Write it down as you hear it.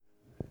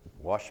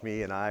Wash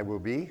me and I will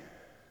be.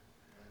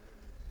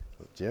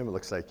 Jim, it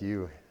looks like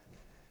you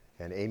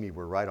and Amy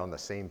were right on the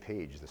same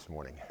page this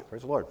morning.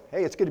 Praise the Lord.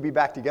 Hey, it's good to be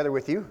back together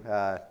with you.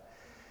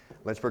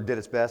 Lynchburg did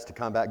its best to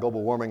combat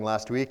global warming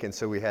last week, and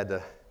so we had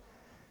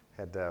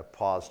to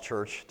pause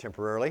church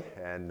temporarily.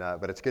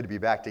 But it's good to be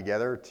back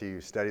together to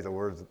study the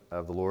words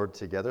of the Lord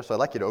together. So I'd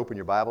like you to open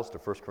your Bibles to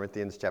 1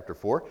 Corinthians chapter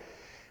 4.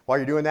 While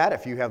you're doing that,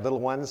 if you have little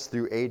ones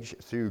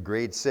through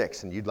grade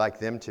 6 and you'd like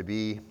them to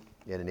be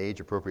in an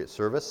age-appropriate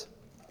service,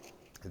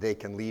 they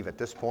can leave at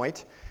this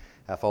point,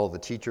 follow the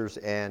teachers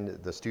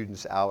and the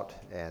students out,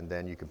 and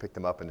then you can pick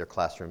them up in their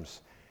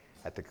classrooms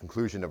at the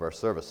conclusion of our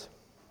service.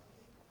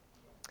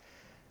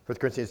 1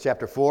 Corinthians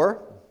chapter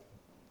 4,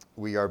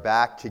 we are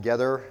back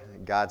together,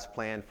 God's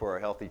plan for a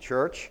healthy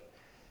church.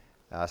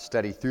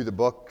 Study through the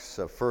books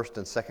of 1st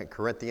and 2nd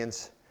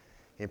Corinthians,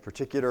 in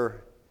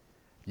particular,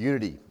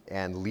 unity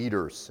and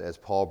leaders, as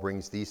Paul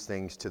brings these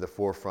things to the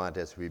forefront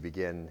as we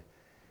begin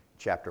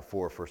chapter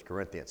 4 of 1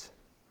 Corinthians.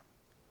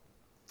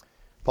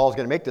 Paul's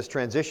going to make this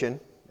transition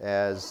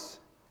as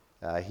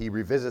he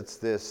revisits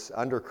this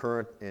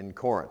undercurrent in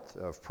Corinth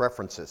of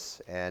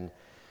preferences. And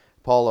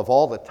Paul, of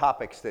all the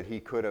topics that he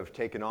could have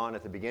taken on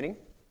at the beginning,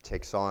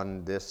 takes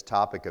on this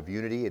topic of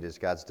unity. It is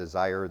God's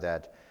desire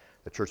that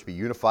the church be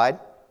unified.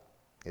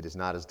 It is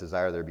not his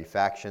desire there be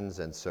factions,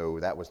 and so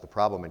that was the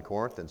problem in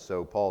Corinth. And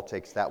so Paul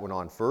takes that one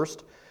on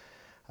first,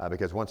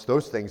 because once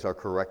those things are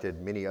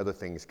corrected, many other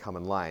things come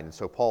in line. And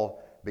so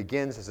Paul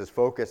begins as his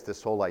focus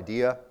this whole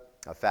idea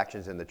of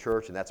factions in the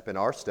church, and that's been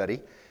our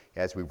study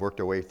as we've worked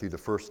our way through the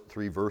first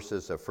 3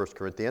 verses of 1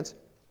 Corinthians.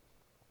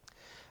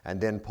 And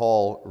then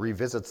Paul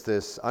revisits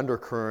this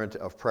undercurrent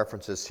of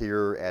preferences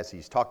here as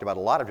he's talked about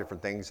a lot of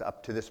different things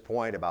up to this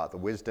point about the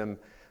wisdom,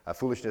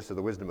 foolishness of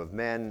the wisdom of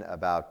men,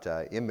 about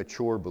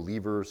immature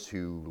believers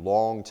who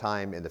long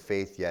time in the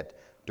faith yet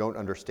don't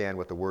understand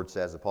what the word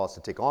says. And Paul has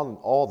to take on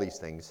all these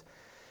things.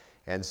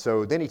 And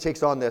so then he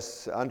takes on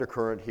this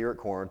undercurrent here at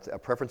Corinth,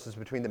 preferences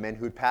between the men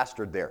who had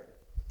pastored there.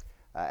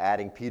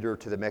 Adding Peter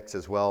to the mix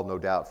as well, no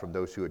doubt, from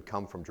those who had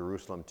come from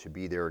Jerusalem to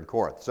be there in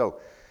Corinth. So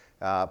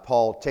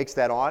Paul takes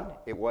that on.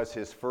 It was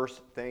his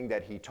first thing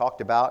that he talked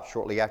about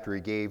shortly after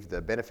he gave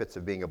the benefits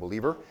of being a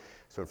believer.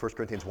 So in 1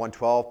 Corinthians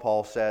 1:12,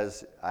 Paul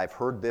says, I've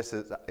heard this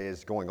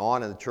is going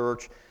on in the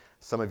church.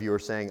 Some of you are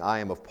saying, I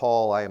am of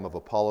Paul, I am of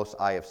Apollos,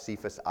 I of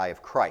Cephas, I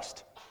of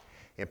Christ.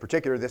 In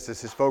particular, this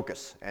is his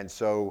focus. And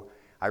so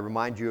I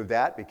remind you of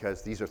that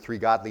because these are 3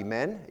 godly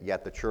men,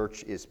 yet the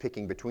church is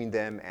picking between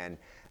them and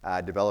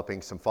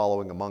developing some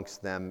following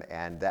amongst them,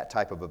 and that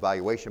type of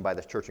evaluation by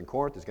this church in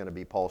Corinth is going to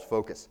be Paul's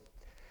focus.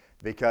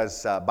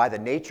 Because by the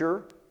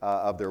nature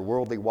of their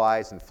worldly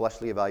wise and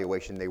fleshly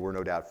evaluation, they were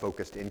no doubt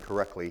focused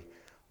incorrectly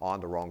on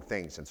the wrong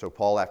things. And so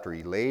Paul, after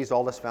he lays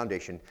all this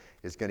foundation,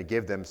 is going to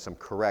give them some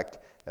correct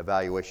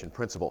evaluation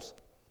principles.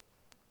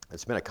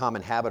 It's been a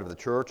common habit of the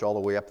church all the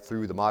way up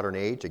through the modern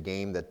age, a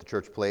game that the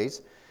church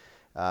plays,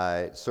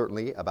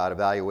 certainly about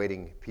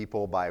evaluating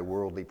people by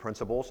worldly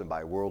principles and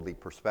by worldly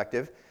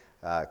perspective.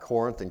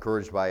 Corinth,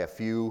 encouraged by a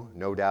few,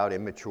 no doubt,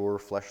 immature,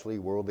 fleshly,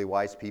 worldly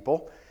wise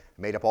people,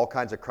 made up all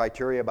kinds of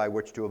criteria by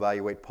which to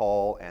evaluate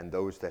Paul and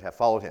those that have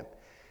followed him.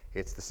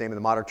 It's the same in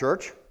the modern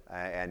church,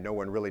 and no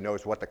one really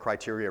knows what the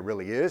criteria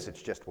really is.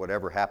 It's just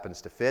whatever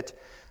happens to fit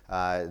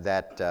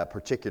that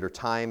particular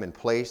time and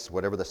place,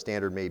 whatever the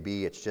standard may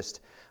be. It's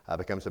just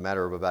becomes a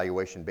matter of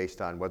evaluation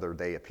based on whether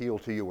they appeal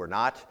to you or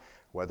not,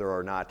 whether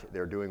or not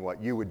they're doing what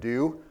you would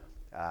do,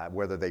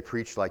 whether they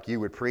preach like you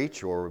would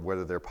preach, or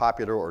whether they're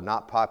popular or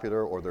not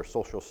popular, or their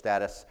social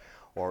status,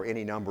 or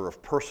any number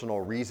of personal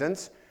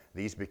reasons.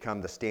 These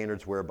become the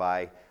standards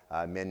whereby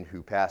men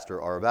who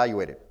pastor are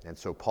evaluated. And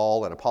so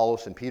Paul and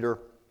Apollos and Peter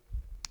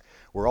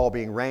were all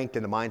being ranked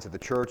in the minds of the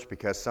church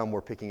because some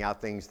were picking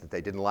out things that they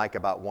didn't like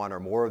about one or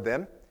more of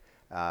them,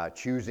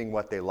 choosing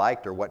what they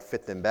liked or what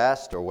fit them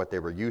best or what they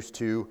were used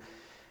to.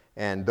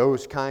 And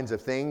those kinds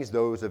of things,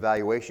 those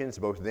evaluations,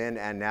 both then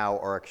and now,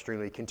 are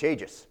extremely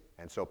contagious.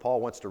 And so Paul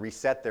wants to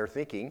reset their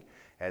thinking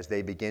as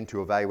they begin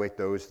to evaluate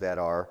those that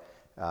are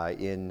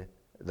in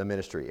the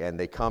ministry. And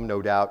they come,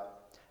 no doubt,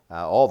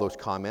 all those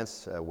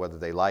comments, whether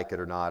they like it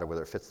or not, or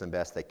whether it fits them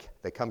best,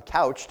 they come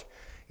couched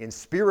in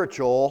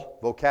spiritual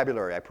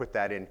vocabulary. I put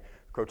that in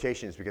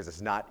quotations because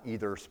it's not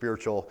either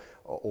spiritual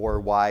or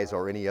wise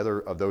or any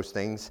other of those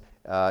things.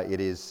 It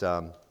is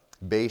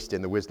based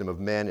in the wisdom of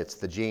men. It's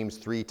the James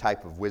 3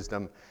 type of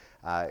wisdom.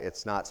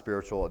 It's not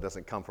spiritual. It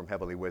doesn't come from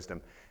heavenly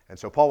wisdom. And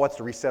so Paul wants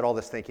to reset all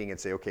this thinking and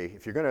say, okay,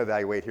 if you're going to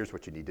evaluate, here's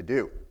what you need to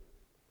do.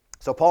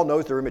 So Paul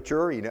knows they're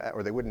immature,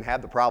 or they wouldn't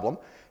have the problem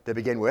to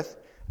begin with.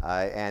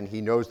 And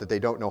he knows that they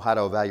don't know how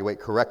to evaluate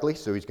correctly,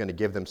 so he's going to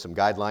give them some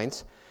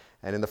guidelines.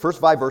 And in the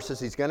first 5 verses,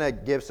 he's going to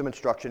give some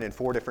instruction in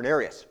 4 different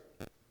areas.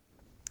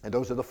 And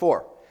those are the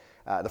 4.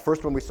 The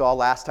first one we saw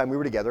last time we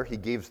were together, he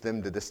gives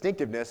them the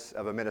distinctiveness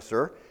of a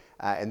minister.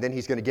 And then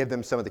he's going to give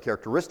them some of the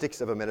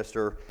characteristics of a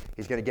minister.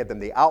 He's going to give them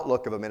the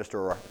outlook of a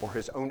minister or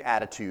his own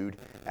attitude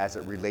as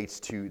it relates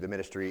to the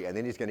ministry. And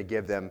then he's going to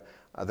give them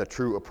the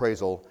true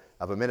appraisal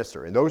of a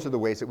minister. And those are the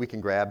ways that we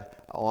can grab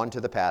onto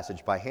the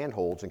passage by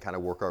handholds and kind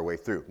of work our way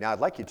through. Now, I'd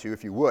like you to,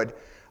 if you would,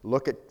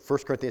 look at 1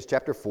 Corinthians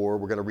chapter 4.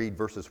 We're going to read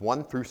verses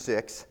 1 through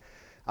 6.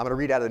 I'm going to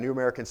read out of the New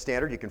American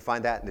Standard. You can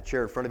find that in the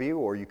chair in front of you,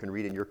 or you can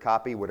read in your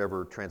copy,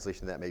 whatever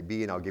translation that may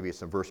be, and I'll give you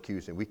some verse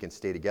cues and we can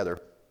stay together.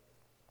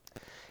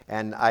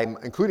 And I'm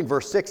including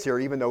verse 6 here,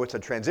 even though it's a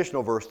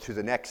transitional verse to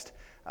the next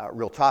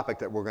real topic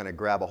that we're going to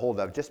grab a hold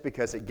of, just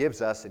because it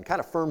gives us and kind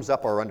of firms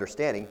up our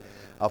understanding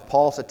of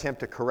Paul's attempt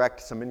to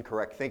correct some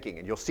incorrect thinking.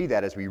 And you'll see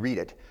that as we read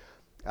it.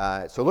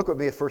 So look with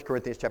me at 1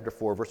 Corinthians chapter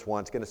 4, verse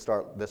 1. It's going to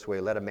start this way: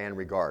 let a man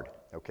regard.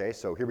 Okay,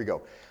 so here we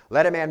go.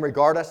 Let a man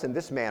regard us in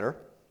this manner,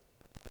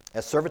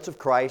 as servants of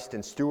Christ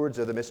and stewards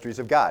of the mysteries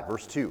of God.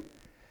 Verse 2.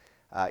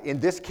 In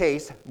this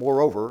case,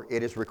 moreover,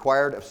 it is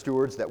required of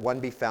stewards that one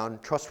be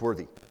found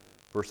trustworthy.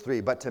 Verse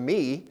 3. But to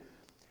me,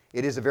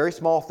 it is a very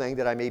small thing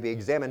that I may be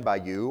examined by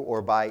you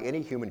or by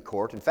any human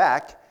court. In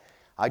fact,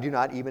 I do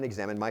not even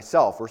examine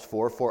myself. Verse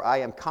 4, for I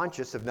am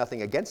conscious of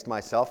nothing against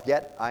myself,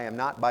 yet I am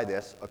not by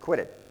this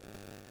acquitted.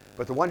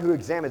 But the one who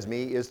examines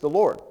me is the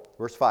Lord.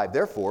 Verse 5,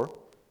 therefore,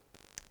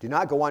 do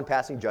not go on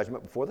passing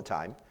judgment before the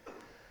time,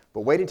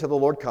 but wait until the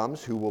Lord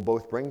comes, who will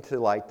both bring to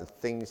light the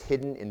things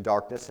hidden in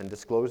darkness and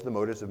disclose the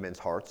motives of men's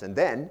hearts. And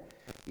then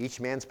each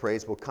man's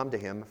praise will come to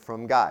him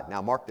from God.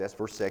 Now mark this,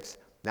 verse 6.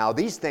 Now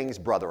these things,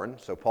 brethren,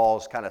 so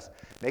Paul's kind of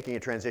making a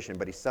transition,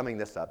 but he's summing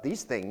this up.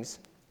 These things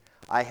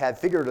I have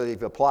figuratively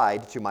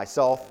applied to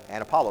myself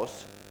and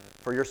Apollos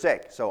for your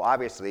sake. So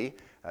obviously,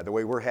 the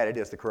way we're headed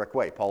is the correct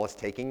way. Paul is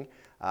taking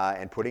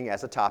and putting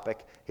as a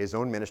topic his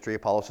own ministry,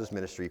 Apollos'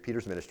 ministry,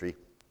 Peter's ministry.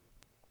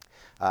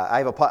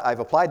 I've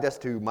applied this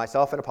to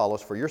myself and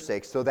Apollos for your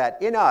sake, so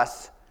that in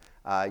us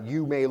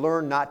you may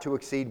learn not to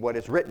exceed what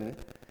is written.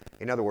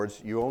 In other words,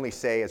 you only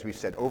say, as we've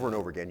said over and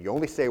over again, you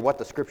only say what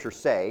the Scriptures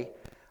say.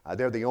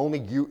 We're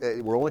only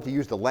to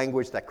use the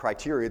language, that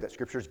criteria that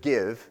Scriptures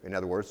give, in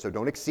other words, so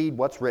don't exceed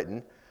what's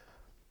written,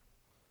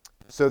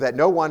 so that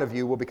no one of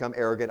you will become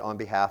arrogant on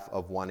behalf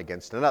of one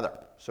against another.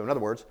 So in other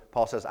words,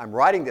 Paul says, I'm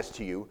writing this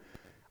to you.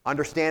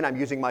 Understand I'm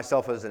using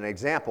myself as an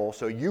example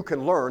so you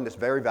can learn this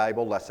very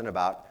valuable lesson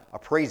about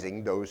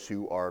appraising those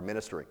who are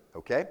ministering.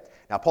 Okay?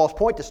 Now, Paul's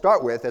point to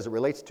start with, as it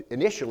relates to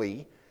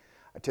initially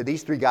to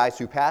these three guys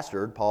who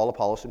pastored, Paul,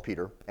 Apollos, and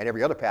Peter, and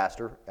every other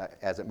pastor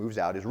as it moves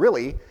out, is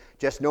really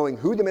just knowing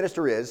who the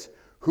minister is,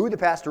 who the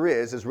pastor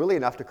is really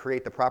enough to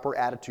create the proper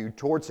attitude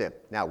towards him.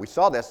 Now, we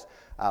saw this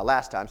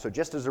last time, so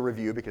just as a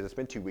review, because it's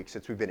been 2 weeks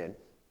since we've been in.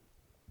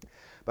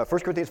 But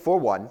 1 Corinthians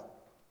 4:1,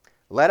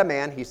 let a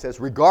man, he says,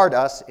 regard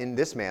us in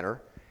this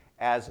manner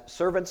as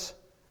servants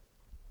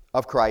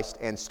of Christ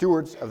and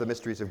stewards of the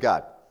mysteries of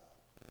God.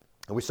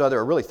 And we saw there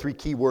are really three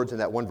key words in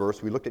that one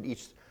verse. We looked at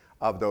each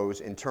of those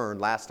in turn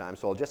last time,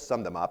 so I'll just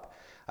sum them up.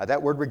 That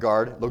word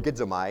regard,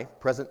 logizomai,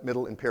 present,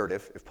 middle,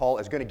 imperative. If Paul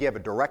is going to give a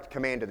direct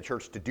command to the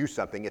church to do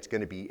something, it's going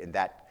to be in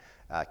that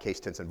case,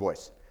 tense, and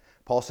voice.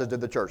 Paul said to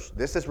the church,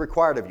 this is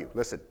required of you.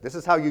 Listen, this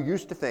is how you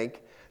used to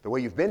think, the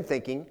way you've been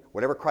thinking,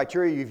 whatever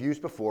criteria you've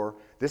used before,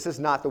 this is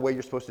not the way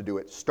you're supposed to do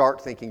it.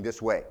 Start thinking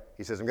this way.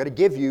 He says, I'm going to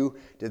give you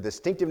the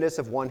distinctiveness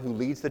of one who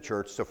leads the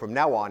church, so from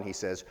now on, he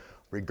says,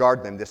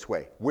 regard them this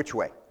way. Which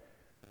way?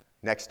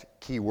 Next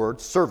key word,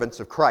 servants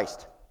of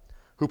Christ.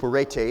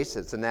 Huperetes,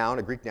 it's a noun,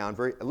 a Greek noun,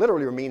 very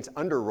literally means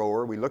under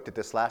rower. We looked at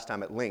this last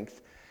time at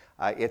length.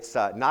 It's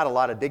not a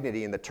lot of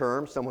dignity in the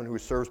term, someone who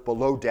serves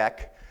below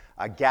deck,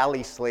 a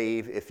galley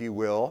slave, if you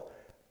will.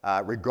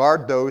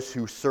 Regard those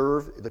who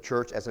serve the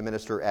church as a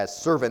minister as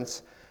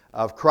servants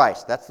of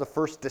Christ. That's the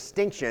first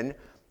distinction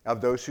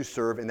of those who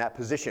serve in that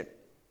position.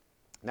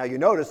 Now you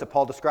notice that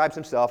Paul describes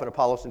himself and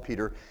Apollos and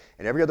Peter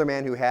and every other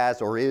man who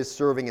has or is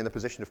serving in the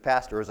position of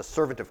pastor as a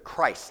servant of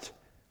Christ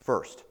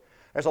first.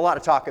 There's a lot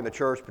of talk in the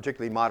church,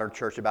 particularly modern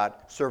church,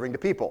 about serving the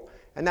people,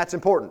 and that's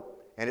important,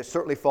 and it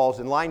certainly falls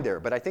in line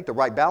there. But I think the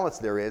right balance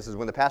there is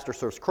when the pastor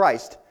serves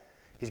Christ,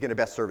 he's going to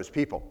best serve his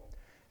people.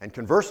 And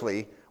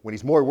conversely, when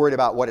he's more worried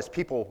about what his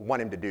people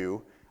want him to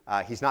do,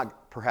 he's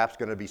not perhaps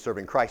going to be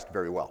serving Christ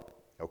very well.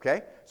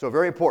 Okay? So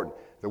very important.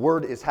 The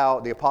word is how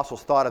the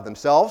apostles thought of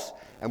themselves,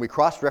 and we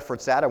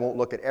cross-reference that. I won't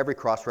look at every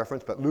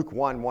cross-reference, but Luke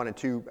 1 and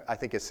 2, I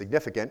think is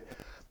significant,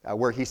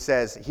 where he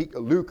says,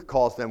 Luke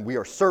calls them, we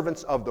are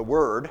servants of the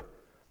word,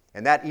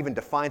 and that even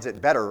defines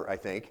it better, I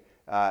think.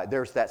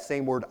 There's that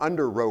same word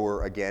under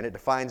rower again. It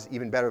defines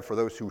even better for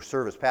those who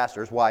serve as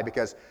pastors. Why?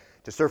 Because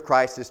to serve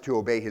Christ is to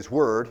obey his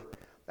word.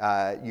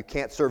 You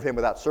can't serve him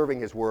without serving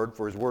his word,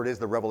 for his word is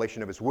the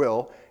revelation of his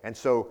will. And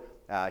so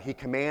he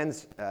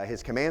commands,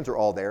 his commands are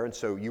all there, and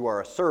so you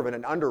are a servant,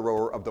 an under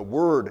rower of the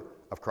word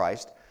of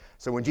Christ.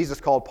 So when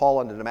Jesus called Paul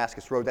on the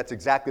Damascus Road, that's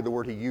exactly the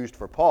word he used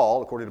for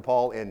Paul, according to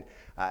Paul in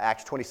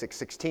Acts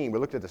 26:16. We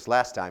looked at this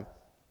last time.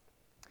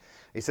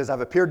 He says,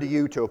 I've appeared to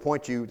you to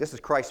appoint you, this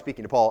is Christ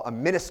speaking to Paul, a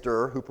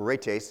minister,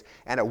 huperetes,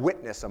 and a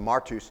witness, a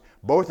martus.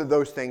 Both of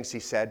those things, he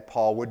said,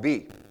 Paul would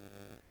be.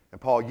 And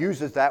Paul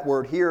uses that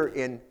word here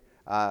in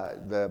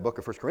the book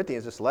of 1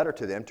 Corinthians, this letter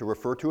to them, to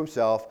refer to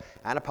himself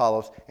and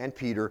Apollos and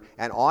Peter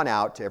and on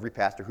out to every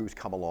pastor who's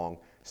come along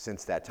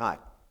since that time.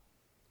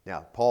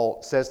 Now,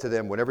 Paul says to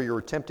them, whenever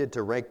you're tempted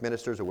to rank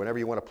ministers or whenever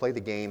you want to play the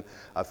game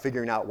of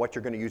figuring out what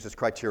you're going to use as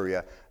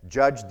criteria,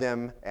 judge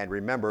them and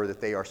remember that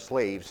they are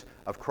slaves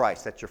of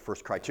Christ. That's your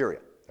first criteria,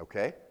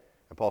 okay?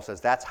 And Paul says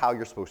that's how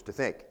you're supposed to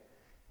think.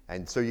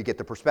 And so you get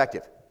the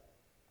perspective.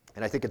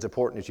 And I think it's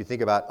important as you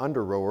think about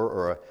under rower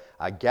or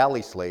a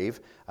galley slave,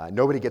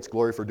 nobody gets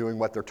glory for doing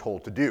what they're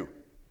told to do,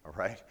 all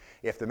right?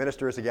 If the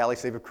minister is a galley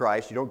slave of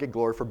Christ, you don't get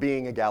glory for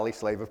being a galley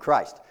slave of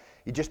Christ.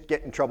 You just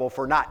get in trouble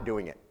for not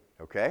doing it,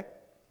 okay?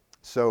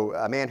 So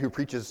a man who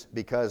preaches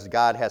because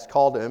God has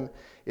called him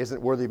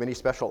isn't worthy of any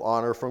special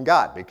honor from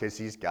God because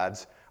he's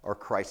God's or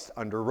Christ's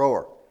under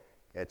rower.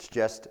 It's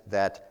just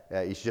that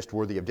he's just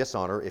worthy of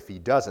dishonor if he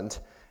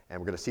doesn't. And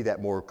we're going to see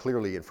that more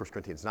clearly in 1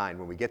 Corinthians 9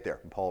 when we get there.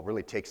 And Paul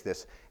really takes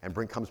this and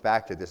comes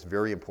back to this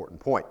very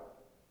important point.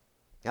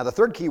 Now the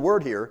third key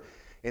word here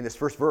in this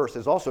first verse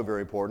is also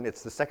very important.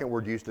 It's the second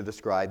word used to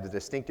describe the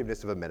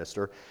distinctiveness of a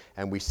minister.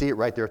 And we see it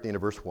right there at the end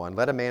of verse 1.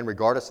 Let a man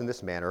regard us in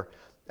this manner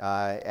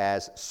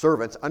as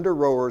servants, under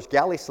rowers,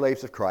 galley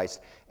slaves of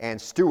Christ, and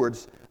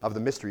stewards of the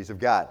mysteries of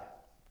God.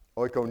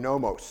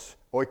 Oikonomos.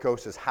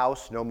 Oikos is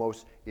house,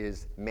 nomos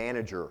is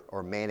manager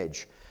or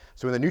manage.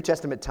 So in the New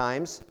Testament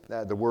times,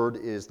 the word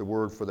is the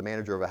word for the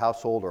manager of a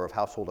household or of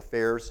household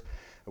affairs.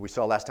 We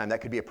saw last time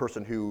that could be a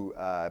person who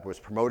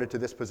was promoted to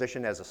this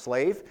position as a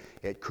slave.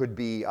 It could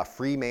be a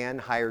free man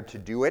hired to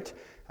do it.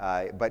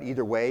 But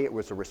either way, it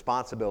was a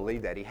responsibility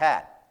that he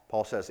had.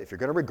 Paul says, if you're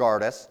going to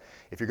regard us,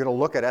 if you're going to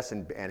look at us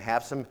and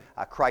have some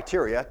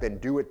criteria, then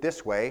do it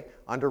this way,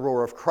 under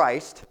rower of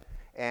Christ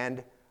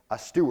and a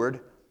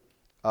steward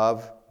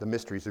of the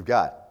mysteries of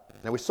God.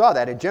 Now we saw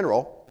that in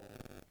general.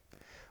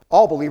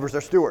 All believers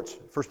are stewards.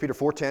 1 Peter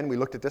 4:10, we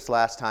looked at this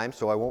last time,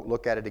 so I won't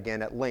look at it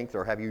again at length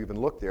or have you even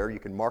look there. You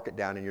can mark it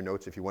down in your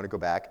notes if you want to go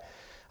back.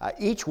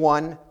 Each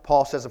one,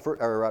 Peter says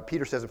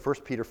in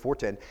 1 Peter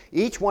 4:10,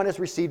 each one has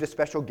received a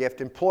special gift.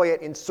 Employ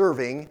it in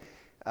serving.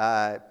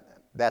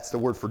 That's the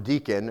word for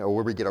deacon, or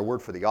where we get our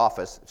word for the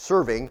office.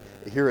 Serving,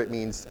 here it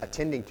means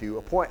attend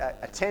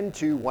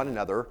to one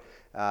another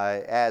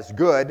as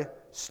good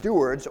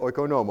stewards,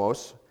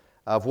 oikonomos,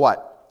 of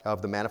what?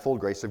 Of the manifold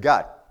grace of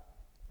God.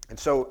 And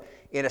so,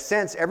 in a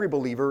sense, every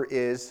believer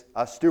is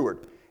a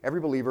steward. Every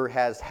believer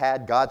has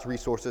had God's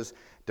resources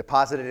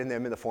deposited in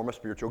them in the form of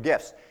spiritual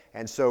gifts.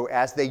 And so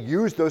as they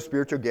use those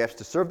spiritual gifts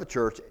to serve the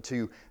church,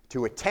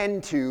 to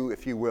attend to,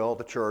 if you will,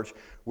 the church,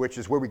 which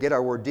is where we get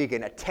our word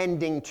deacon,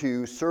 attending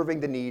to,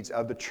 serving the needs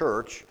of the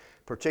church,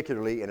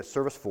 particularly in a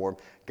service form,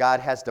 God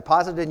has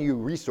deposited in you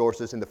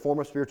resources in the form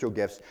of spiritual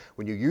gifts.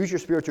 When you use your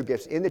spiritual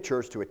gifts in the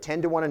church to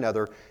attend to one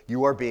another,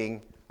 you are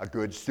being a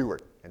good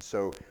steward. And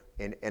so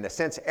in a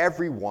sense,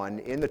 everyone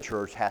in the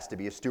church has to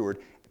be a steward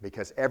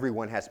because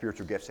everyone has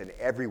spiritual gifts and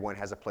everyone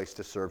has a place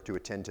to serve to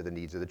attend to the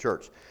needs of the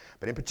church.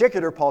 But in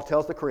particular, Paul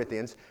tells the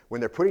Corinthians,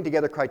 when they're putting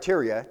together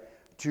criteria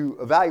to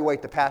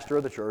evaluate the pastor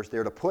of the church,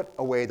 they're to put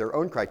away their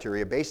own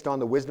criteria based on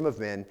the wisdom of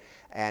men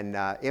and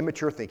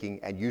immature thinking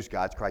and use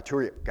God's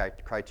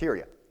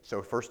criteria.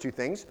 So first two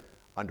things,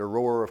 under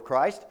rower of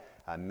Christ,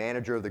 a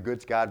manager of the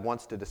goods God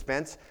wants to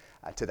dispense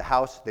to the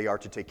house they are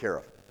to take care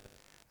of.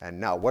 And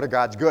now, what are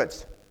God's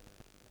goods?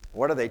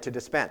 What are they to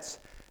dispense?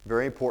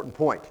 Very important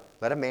point.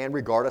 Let a man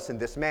regard us in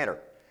this manner,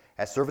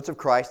 as servants of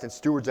Christ and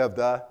stewards of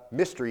the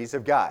mysteries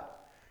of God.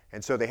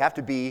 And so they have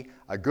to be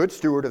a good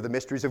steward of the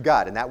mysteries of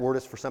God. And that word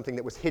is for something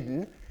that was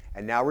hidden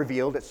and now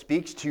revealed. It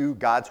speaks to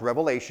God's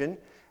revelation.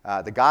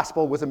 The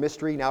gospel was a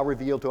mystery now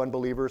revealed to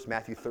unbelievers,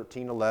 Matthew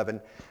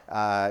 13:11.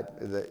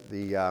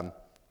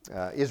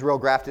 Israel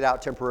grafted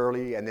out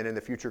temporarily and then in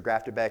the future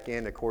grafted back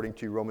in, according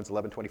to Romans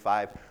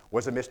 11:25,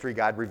 was a mystery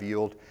God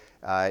revealed.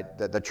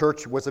 The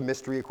church was a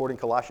mystery, according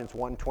to Colossians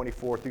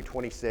 1:24 through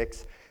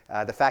 26.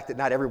 The fact that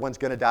not everyone's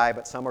going to die,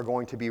 but some are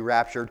going to be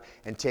raptured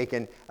and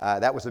taken,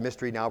 that was a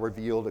mystery now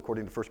revealed,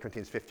 according to 1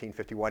 Corinthians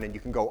 15:51. And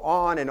you can go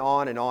on and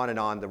on and on and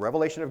on. The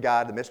revelation of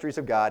God, the mysteries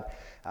of God,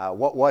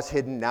 what was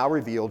hidden, now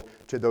revealed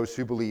to those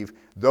who believe.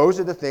 Those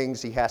are the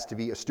things he has to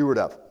be a steward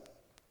of.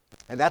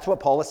 And that's what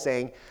Paul is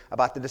saying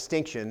about the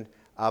distinction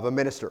of a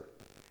minister.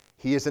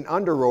 He is an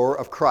under-rower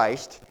of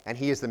Christ, and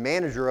he is the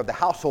manager of the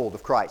household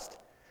of Christ.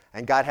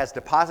 And God has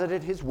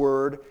deposited his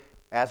word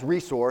as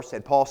resource,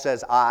 and Paul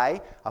says,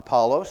 I,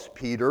 Apollos,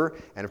 Peter,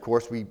 and of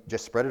course we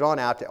just spread it on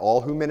out to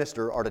all who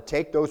minister, are to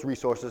take those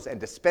resources and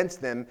dispense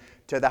them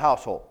to the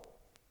household.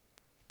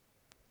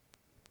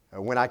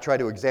 When I try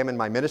to examine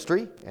my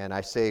ministry, and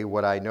I say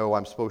what I know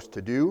I'm supposed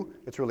to do,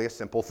 it's really a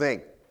simple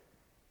thing.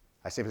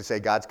 I simply say,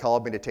 God's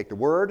called me to take the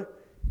word,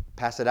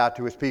 pass it out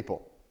to his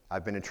people.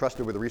 I've been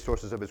entrusted with the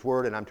resources of his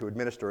word, and I'm to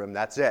administer them.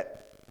 That's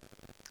it.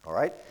 All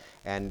right?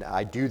 And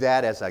I do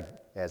that as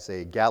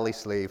a galley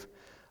slave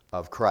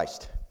of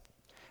Christ.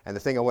 And the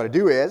thing I want to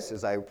do is,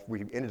 as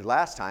we ended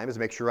last time, is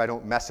make sure I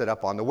don't mess it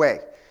up on the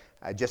way.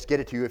 I just get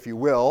it to you, if you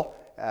will,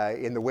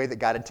 in the way that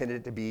God intended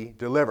it to be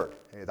delivered.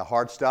 The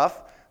hard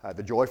stuff,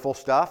 the joyful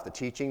stuff, the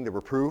teaching, the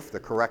reproof, the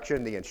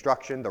correction, the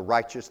instruction, the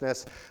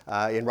righteousness,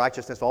 in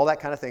righteousness, all that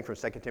kind of thing from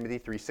 2 Timothy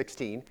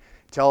 3:16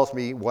 tells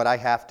me what I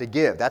have to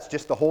give. That's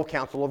just the whole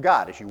counsel of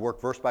God. As you work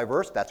verse by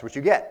verse, that's what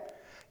you get.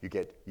 You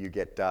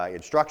get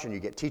instruction, you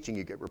get teaching,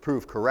 you get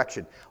reproof,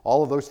 correction,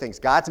 all of those things.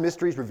 God's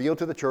mysteries revealed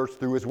to the church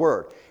through his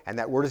word. And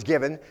that word is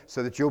given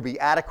so that you'll be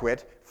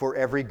adequate for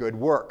every good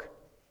work.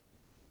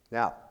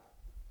 Now,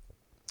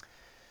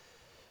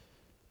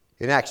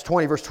 in Acts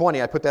 20, verse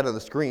 20, I put that on the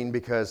screen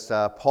because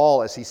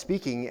Paul, as he's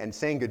speaking and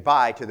saying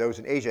goodbye to those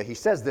in Asia, he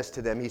says this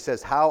to them. He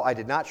says, "How I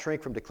did not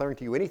shrink from declaring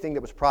to you anything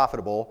that was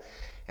profitable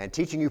and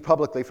teaching you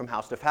publicly from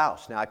house to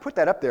house." Now, I put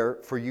that up there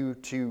for you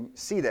to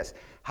see this.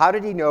 How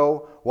did he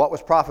know what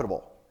was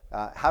profitable?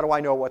 How do I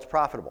know what's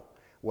profitable?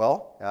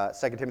 Well,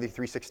 2 Timothy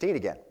 3:16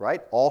 again,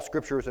 right? All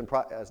Scripture is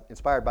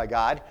inspired by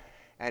God,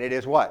 and it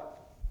is what?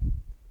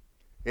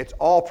 It's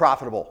all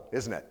profitable,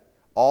 isn't it?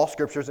 All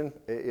Scripture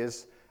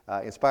is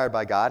inspired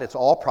by God. It's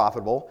all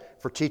profitable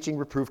for teaching,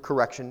 reproof,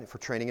 correction, for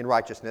training in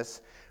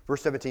righteousness.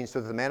 Verse 17,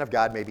 so that the man of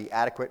God may be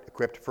adequate,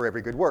 equipped for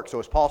every good work. So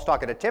as Paul's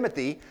talking to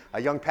Timothy,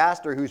 a young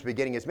pastor who's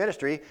beginning his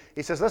ministry,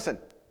 he says, listen,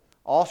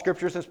 all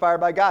Scripture is inspired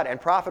by God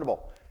and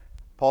profitable.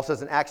 Paul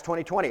says in Acts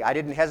 20:20, I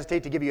didn't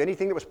hesitate to give you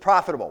anything that was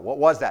profitable. What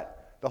was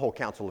that? The whole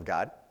counsel of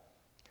God.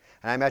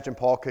 And I imagine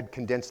Paul could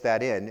condense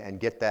that in and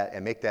get that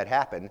and make that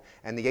happen.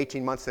 And the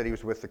 18 months that he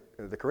was with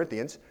the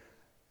Corinthians,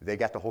 they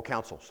got the whole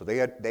counsel. So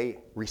they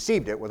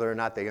received it. Whether or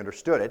not they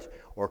understood it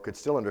or could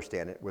still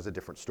understand it was a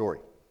different story.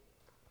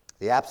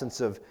 The absence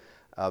of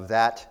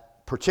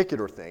that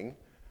particular thing,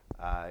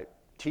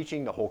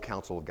 teaching the whole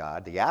counsel of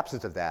God, the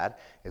absence of that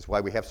is why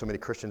we have so many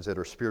Christians that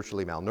are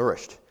spiritually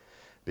malnourished.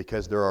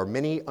 Because there are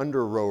many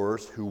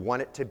under-rowers who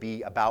want it to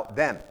be about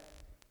them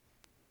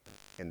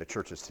in the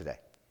churches today.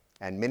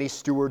 And many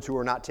stewards who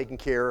are not taking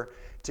care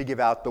to give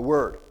out the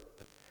word.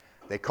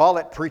 They call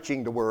it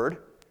preaching the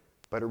word,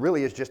 but it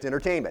really is just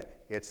entertainment.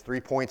 It's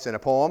 3 points in a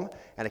poem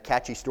and a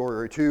catchy story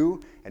or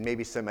two and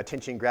maybe some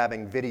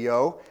attention-grabbing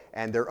video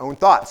and their own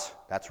thoughts.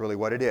 That's really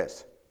what it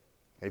is.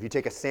 And if you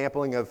take a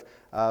sampling of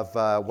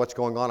what's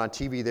going on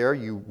TV there,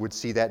 you would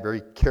see that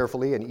very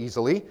carefully and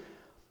easily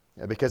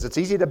because it's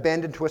easy to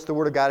bend and twist the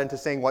Word of God into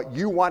saying what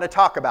you want to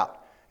talk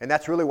about. And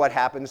that's really what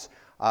happens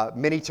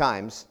many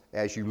times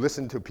as you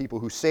listen to people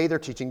who say they're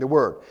teaching the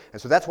Word.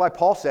 And so that's why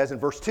Paul says in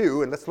verse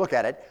 2, and let's look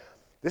at it,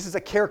 this is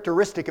a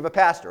characteristic of a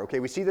pastor. Okay,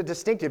 we see the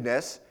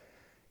distinctiveness.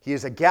 He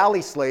is a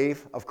galley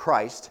slave of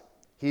Christ.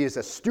 He is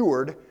a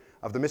steward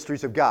of the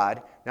mysteries of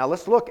God. Now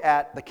let's look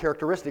at the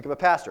characteristic of a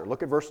pastor.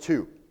 Look at verse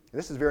 2. And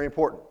this is very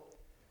important.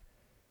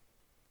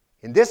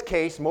 In this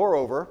case,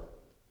 moreover,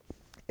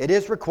 it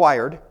is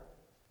required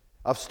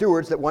of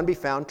stewards that one be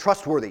found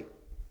trustworthy.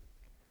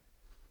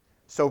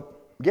 So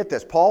get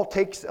this. Paul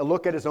takes a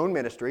look at his own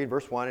ministry in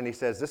verse 1, and he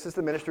says, this is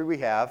the ministry we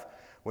have.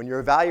 When you're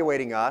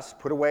evaluating us,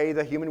 put away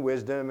the human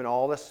wisdom and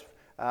all this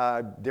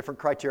different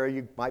criteria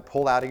you might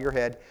pull out of your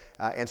head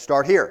and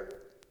start here.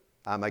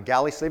 I'm a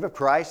galley slave of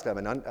Christ.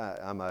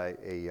 I'm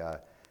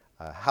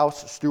a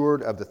house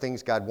steward of the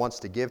things God wants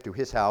to give to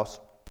his house.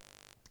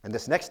 And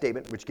this next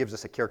statement, which gives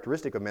us a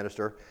characteristic of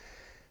minister,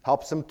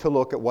 helps them to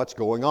look at what's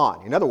going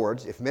on. In other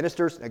words, if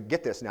ministers,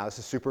 get this now, this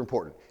is super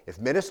important. If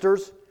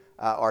ministers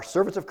are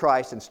servants of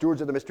Christ and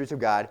stewards of the mysteries of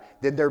God,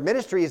 then their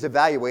ministry is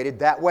evaluated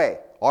that way.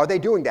 Are they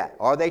doing that?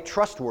 Are they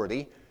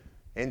trustworthy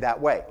in that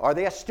way? Are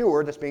they a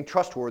steward that's being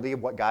trustworthy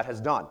of what God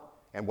has done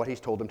and what he's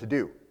told them to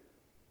do?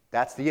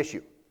 That's the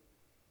issue.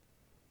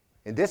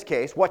 In this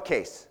case, what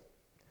case?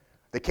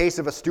 The case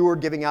of a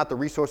steward giving out the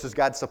resources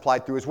God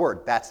supplied through his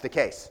word. That's the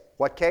case.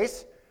 What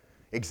case?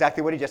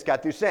 Exactly what he just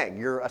got through saying.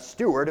 You're a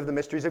steward of the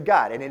mysteries of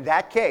God. And in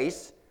that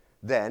case,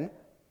 then,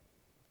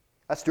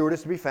 a steward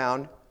is to be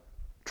found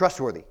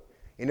trustworthy.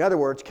 In other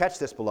words, catch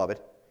this,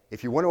 beloved,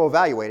 if you want to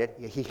evaluate it,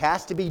 he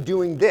has to be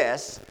doing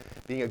this,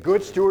 being a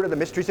good steward of the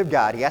mysteries of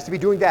God. He has to be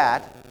doing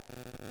that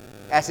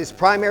as his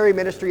primary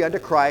ministry unto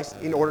Christ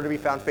in order to be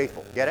found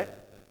faithful. Get it?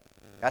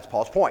 That's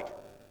Paul's point.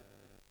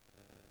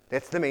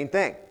 That's the main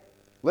thing.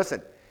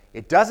 Listen,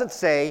 it doesn't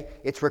say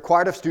it's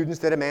required of students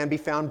that a man be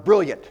found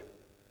brilliant.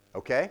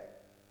 Okay?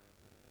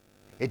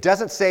 It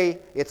doesn't say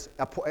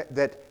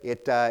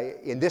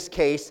in this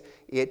case,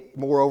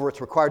 moreover,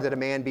 it's required that a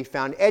man be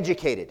found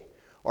educated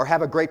or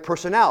have a great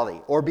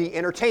personality or be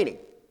entertaining.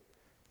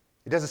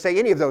 It doesn't say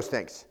any of those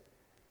things.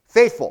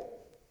 Faithful.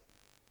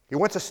 He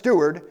wants a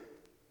steward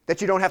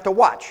that you don't have to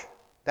watch.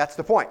 That's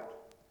the point.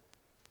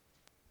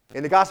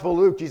 In the Gospel of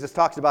Luke, Jesus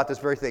talks about this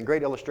very thing.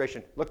 Great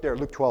illustration. Look there,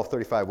 Luke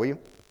 12:35, will you?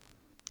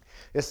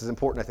 This is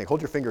important, I think.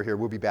 Hold your finger here.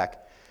 We'll be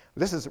back.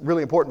 This is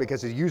really important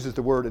because he uses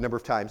the word a number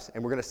of times,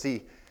 and we're going to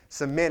see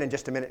some men in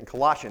just a minute in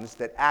Colossians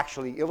that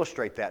actually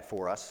illustrate that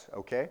for us,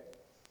 okay?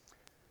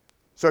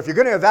 So if you're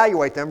going to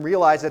evaluate them,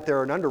 realize that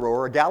they're an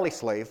under-rower, a galley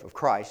slave of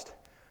Christ.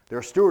 They're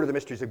a steward of the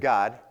mysteries of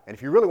God. And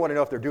if you really want to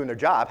know if they're doing their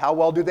job, how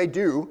well do they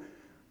do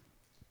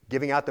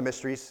giving out the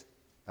mysteries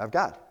of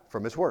God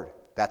from his word?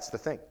 That's the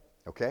thing,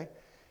 okay?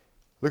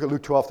 Look at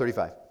Luke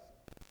 12:35.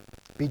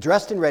 Be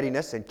dressed in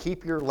readiness and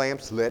keep your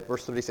lamps lit.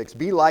 Verse 36.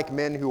 Be like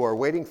men who are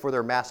waiting for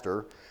their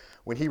master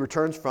when he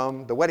returns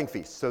from the wedding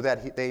feast, so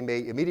that they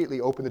may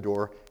immediately open the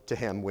door to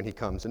him when he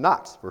comes and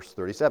knocks. Verse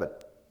 37.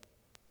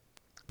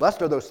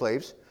 Blessed are those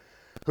slaves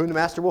whom the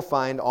master will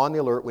find on the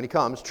alert when he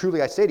comes.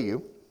 Truly I say to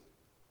you,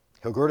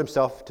 He'll gird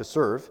himself to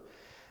serve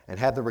and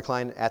have them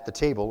recline at the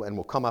table and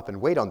will come up and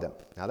wait on them.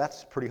 Now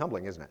that's pretty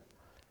humbling, isn't it?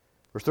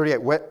 Verse 38,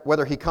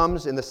 whether he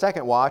comes in the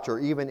second watch or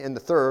even in the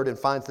third and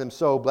finds them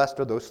so, blessed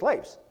are those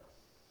slaves.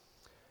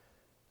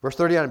 Verse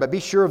 39, but be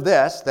sure of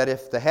this, that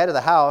if the head of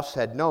the house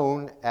had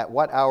known at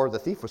what hour the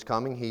thief was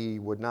coming, he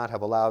would not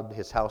have allowed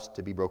his house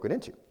to be broken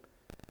into.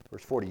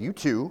 Verse 40, you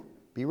too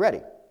be ready,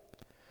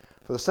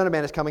 for the Son of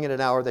Man is coming in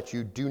an hour that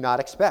you do not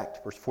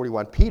expect. Verse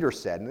 41, Peter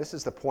said, and this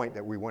is the point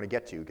that we want to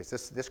get to, because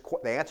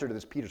the answer to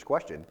this Peter's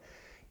question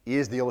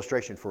is the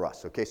illustration for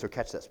us. Okay, so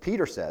catch this.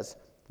 Peter says,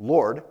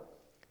 Lord,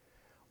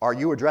 are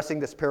you addressing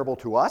this parable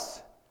to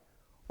us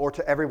or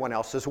to everyone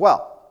else as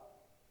well?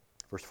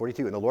 Verse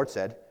 42, and the Lord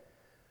said,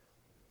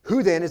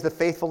 who then is the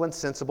faithful and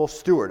sensible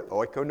steward?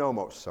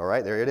 Oikonomos, all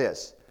right, there it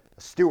is.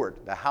 A steward,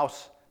 the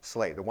house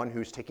slave, the one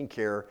who's taking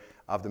care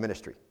of the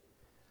ministry,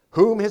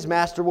 whom his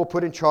master will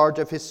put in charge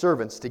of his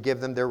servants to give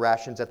them their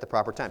rations at the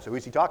proper time. So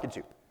who's he talking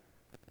to?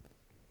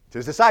 To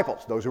his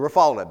disciples, those who are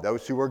following him,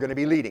 those who are going to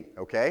be leading,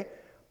 okay?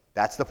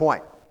 That's the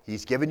point.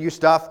 He's given you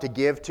stuff to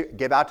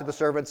give out to the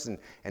servants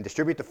and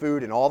distribute the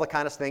food and all the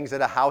kind of things that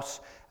a house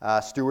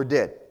steward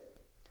did.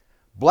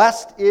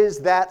 Blessed is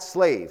that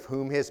slave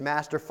whom his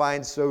master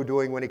finds so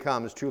doing when he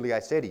comes. Truly I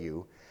say to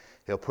you,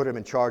 he'll put him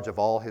in charge of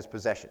all his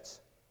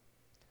possessions.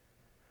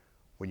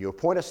 When you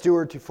appoint a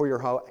steward for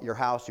your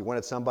house, you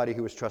wanted somebody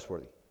who was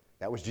trustworthy.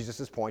 That was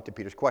Jesus' point to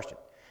Peter's question.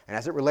 And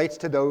as it relates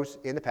to those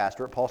in the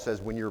pastorate, Paul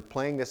says when you're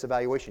playing this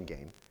evaluation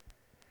game,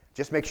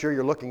 just make sure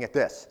you're looking at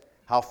this.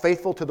 How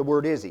faithful to the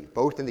word is he,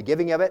 both in the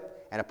giving of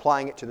it and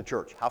applying it to the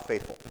church? How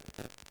faithful?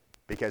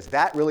 Because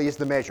that really is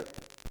the measure.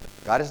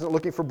 God isn't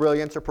looking for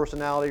brilliance or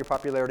personality or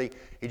popularity.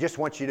 He just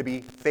wants you to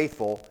be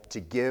faithful to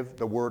give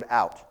the word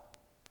out.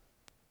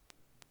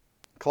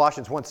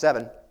 Colossians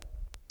 1:7,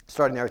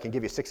 starting there, I can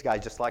give you 6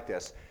 guys just like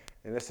this.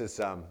 And this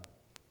is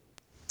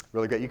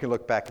really great. You can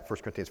look back at 1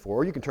 Corinthians 4,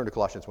 or you can turn to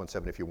Colossians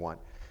 1:7 if you want.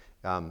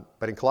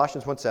 But in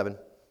Colossians 1:7,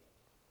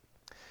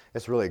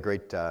 it's really a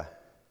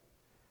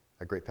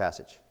great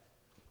passage.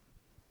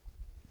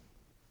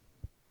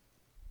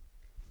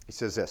 He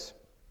says this.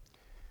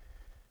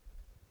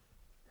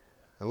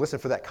 And listen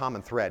for that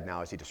common thread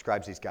now as he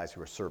describes these guys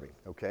who are serving,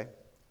 okay?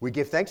 We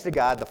give thanks to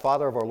God, the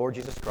Father of our Lord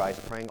Jesus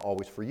Christ, praying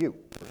always for you.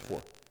 Verse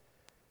 4.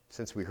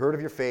 Since we heard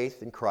of your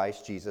faith in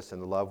Christ Jesus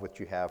and the love which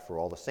you have for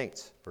all the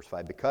saints. Verse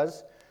 5.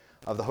 Because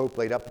of the hope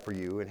laid up for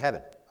you in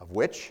heaven, of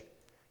which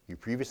you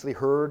previously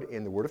heard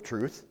in the word of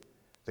truth,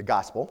 the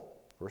gospel.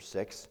 Verse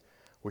 6.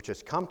 Which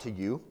has come to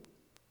you,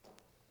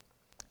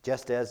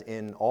 just as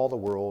in all the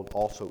world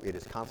also it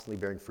is constantly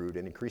bearing fruit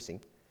and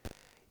increasing,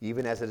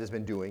 even as it has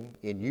been doing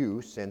in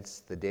you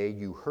since the day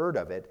you heard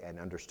of it and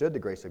understood the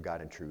grace of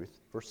God in truth.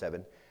 Verse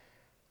 7,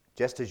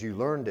 just as you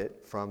learned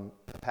it from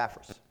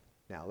Epaphras.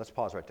 Now, let's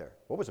pause right there.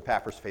 What was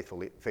Epaphras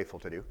faithful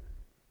to do?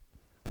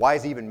 Why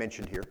is he even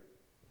mentioned here,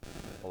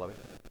 beloved?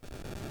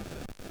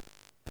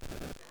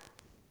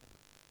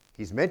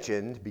 He's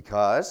mentioned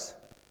because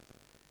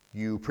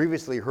you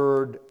previously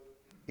heard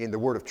in the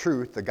word of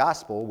truth, the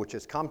gospel, which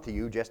has come to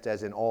you, just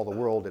as in all the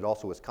world, it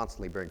also is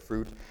constantly bearing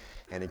fruit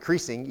and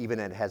increasing, even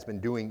as it has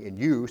been doing in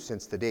you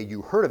since the day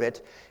you heard of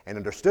it and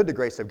understood the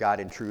grace of God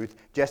in truth,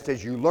 just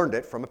as you learned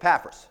it from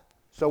Epaphras.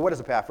 So what is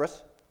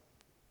Epaphras?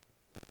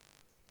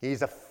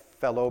 He's a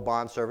fellow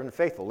bondservant and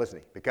faithful, isn't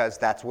he? Because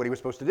that's what he was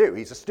supposed to do.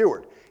 He's a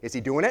steward. Is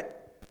he doing it?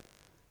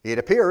 It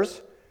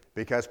appears,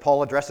 because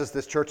Paul addresses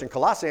this church in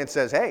Colossae and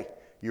says, hey,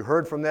 you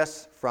heard from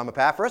this from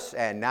Epaphras,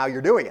 and now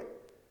you're doing it.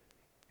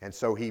 And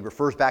so he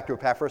refers back to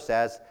Epaphras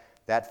as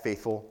that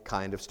faithful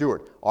kind of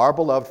steward. Our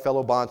beloved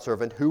fellow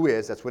bondservant, who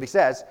is, that's what he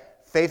says,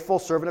 faithful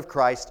servant of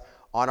Christ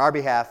on our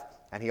behalf,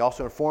 and he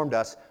also informed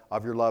us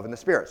of your love in the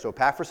Spirit. So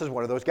Epaphras is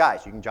one of those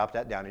guys. You can jot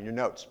that down in your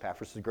notes.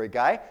 Epaphras is a great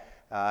guy.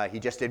 He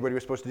just did what he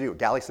was supposed to do. A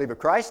galley slave of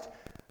Christ,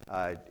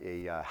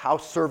 a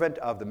house servant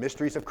of the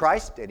mysteries of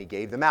Christ, and he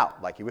gave them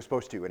out like he was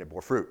supposed to, and it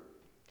bore fruit.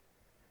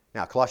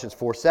 Now, Colossians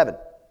 4:7.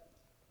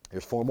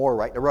 There's 4 more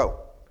right in a row.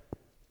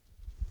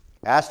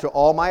 As to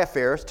all my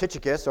affairs,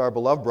 Tychicus, our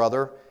beloved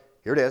brother,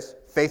 here it is,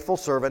 faithful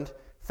servant,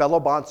 fellow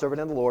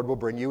bondservant in the Lord, will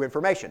bring you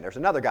information. There's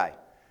another guy.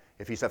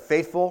 If he's a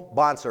faithful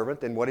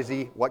bondservant, then what is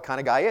he? What kind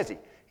of guy is he?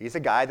 He's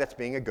a guy that's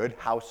being a good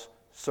house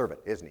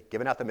servant, isn't he?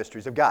 Giving out the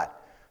mysteries of God.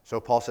 So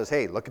Paul says,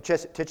 hey, look at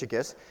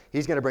Tychicus.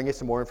 He's going to bring you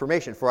some more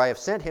information. For I have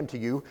sent him to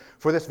you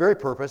for this very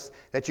purpose,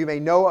 that you may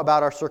know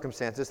about our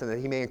circumstances and that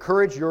he may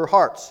encourage your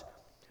hearts.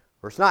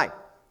 Verse 9.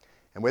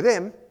 And with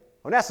him,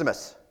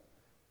 Onesimus.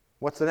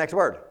 What's the next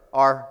word?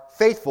 Our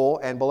faithful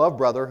and beloved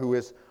brother, who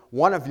is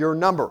one of your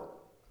number.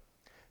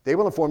 They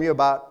will inform you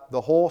about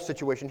the whole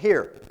situation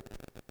here.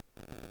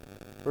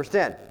 Verse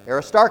 10,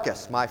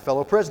 Aristarchus, my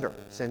fellow prisoner,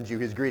 sends you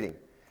his greeting.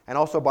 And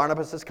also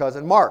Barnabas'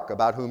 cousin Mark,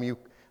 about whom you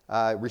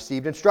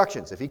received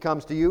instructions. If he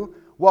comes to you,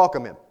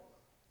 welcome him.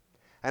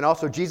 And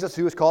also Jesus,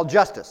 who is called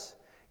Justus.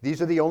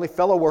 These are the only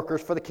fellow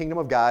workers for the kingdom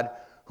of God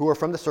who are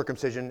from the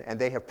circumcision, and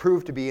they have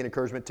proved to be an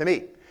encouragement to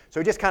me. So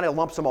he just kind of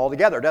lumps them all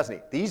together, doesn't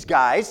he? These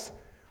guys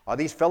are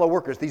these fellow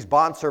workers, these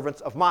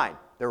bondservants of mine.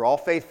 They're all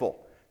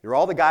faithful. They're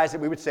all the guys that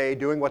we would say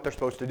doing what they're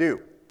supposed to do.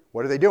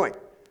 What are they doing?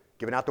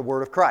 Giving out the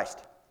word of Christ.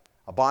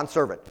 A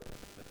bondservant.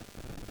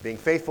 Being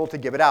faithful to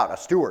give it out. A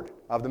steward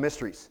of the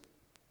mysteries.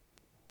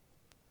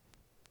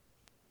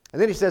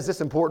 And then he says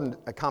this important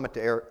comment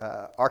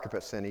to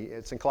Archippus, and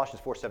it's in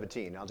Colossians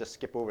 4:17. I'll just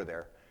skip over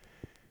there.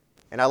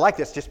 And I like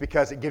this just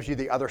because it gives you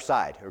the other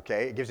side,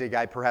 okay? It gives you a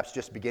guy perhaps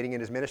just beginning in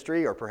his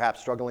ministry or perhaps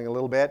struggling a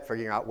little bit,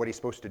 figuring out what he's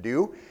supposed to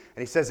do. And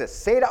he says this,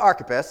 say to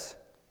Archippus,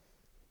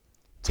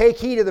 take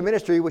heed of the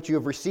ministry which you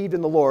have received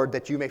in the Lord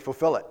that you may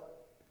fulfill it.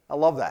 I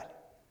love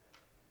that.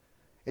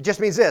 It just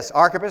means this,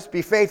 Archippus,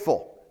 be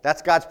faithful.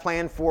 That's God's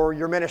plan for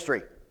your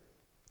ministry.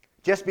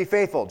 Just be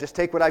faithful. Just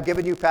take what I've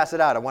given you, pass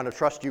it out. I want to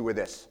trust you with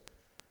this.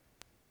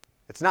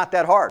 It's not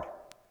that hard.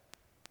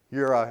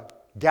 You're a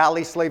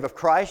galley slave of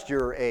Christ.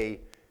 You're a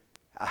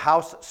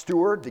house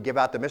steward to give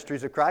out the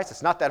mysteries of Christ.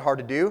 It's not that hard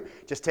to do.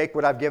 Just take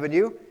what I've given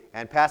you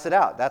and pass it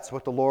out. That's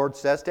what the Lord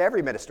says to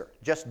every minister.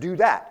 Just do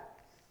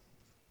that.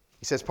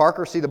 He says,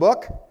 Parker, see the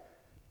book?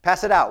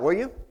 Pass it out, will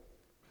you?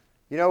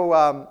 You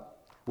know,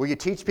 will you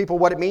teach people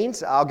what it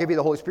means? I'll give you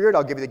the Holy Spirit.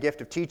 I'll give you the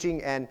gift of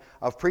teaching and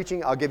of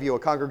preaching. I'll give you a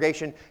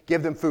congregation.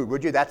 Give them food,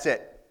 would you? That's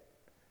it.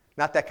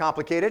 Not that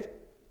complicated.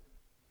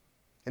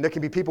 And there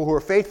can be people who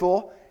are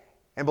faithful,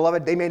 and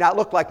beloved, they may not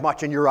look like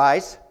much in your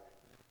eyes.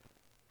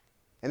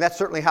 And that's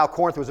certainly how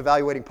Corinth was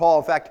evaluating Paul.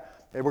 In fact,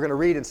 we're going to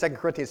read in 2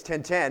 Corinthians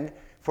 10:10,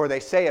 for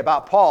they say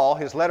about Paul,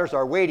 his letters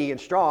are weighty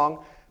and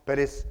strong, but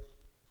his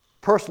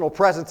personal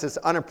presence is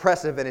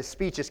unimpressive and his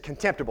speech is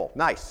contemptible.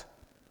 Nice.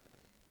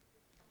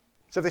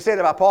 So if they say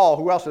that about Paul,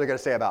 who else are they going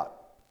to say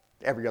about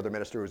every other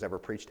minister who's ever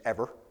preached,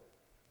 ever?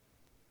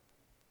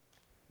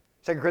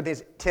 2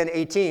 Corinthians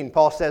 10:18,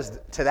 Paul says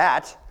to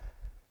that,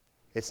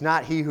 it's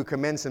not he who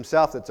commends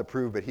himself that's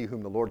approved, but he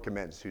whom the Lord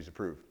commends who's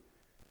approved.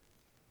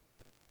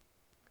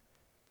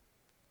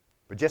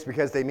 But just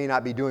because they may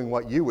not be doing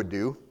what you would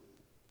do,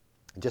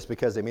 just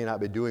because they may not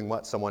be doing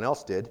what someone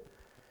else did,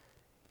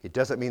 it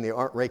doesn't mean they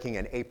aren't ranking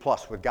an A+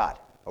 with God,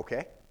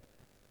 okay?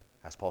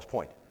 That's Paul's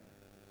point.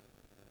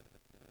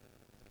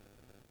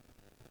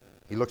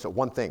 He looks at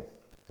one thing,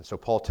 and so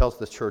Paul tells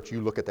this church,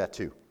 you look at that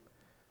too.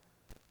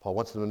 Paul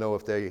wants them to know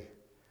if they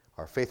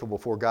are faithful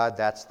before God,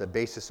 that's the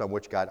basis on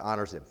which God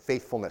honors them.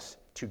 Faithfulness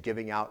to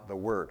giving out the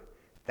word.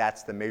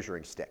 That's the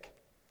measuring stick.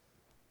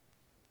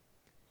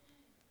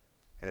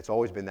 And it's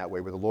always been that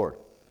way with the Lord.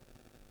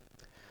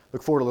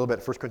 Look forward a little bit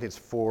at 1 Corinthians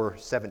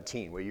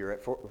 4:17, where you're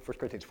at 1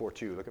 Corinthians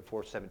 4:2. Look at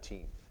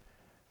 4:17.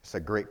 It's a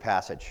great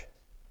passage.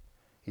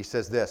 He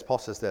says this, Paul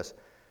says this,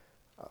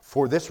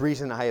 for this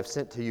reason I have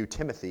sent to you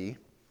Timothy,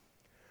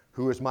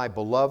 who is my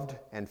beloved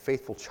and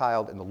faithful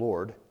child in the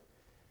Lord,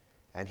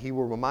 and he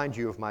will remind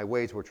you of my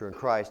ways which are in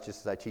Christ, just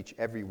as I teach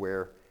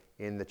everywhere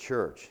in the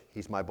church.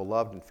 He's my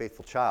beloved and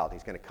faithful child.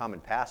 He's going to come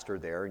and pastor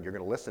there, and you're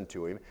going to listen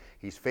to him.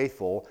 He's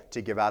faithful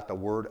to give out the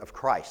word of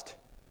Christ.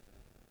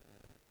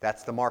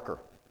 That's the marker.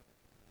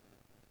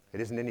 It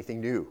isn't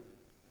anything new.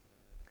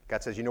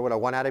 God says, you know what I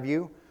want out of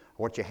you?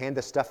 I want you to hand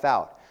this stuff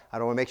out. I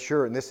don't want to make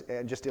sure, and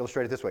just to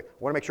illustrate it this way, I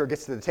want to make sure it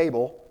gets to the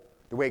table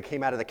the way it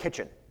came out of the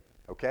kitchen,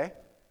 okay?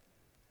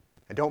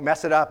 And don't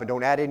mess it up, and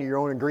don't add any of your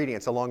own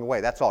ingredients along the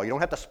way. That's all. You don't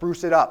have to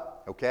spruce it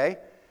up, okay?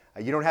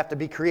 You don't have to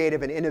be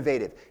creative and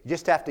innovative. You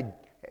just have to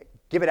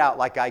give it out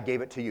like I gave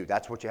it to you.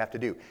 That's what you have to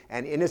do.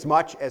 And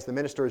inasmuch as the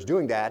minister is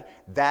doing that,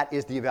 that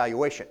is the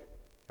evaluation,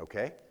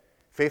 okay?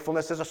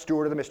 Faithfulness as a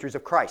steward of the mysteries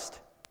of Christ.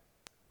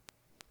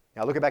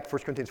 Now look back at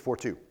 1 Corinthians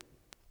 4:2.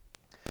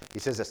 He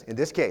says this, in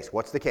this case,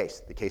 what's the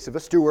case? The case of a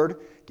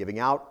steward giving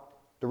out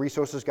the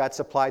resources God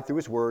supplied through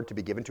his word to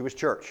be given to his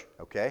church,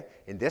 okay?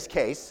 In this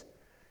case,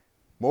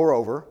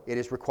 moreover, it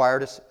is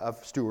required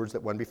of stewards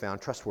that one be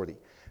found trustworthy.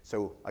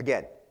 So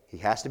again, he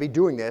has to be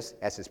doing this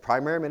as his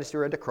primary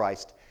minister unto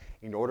Christ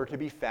in order to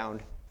be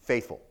found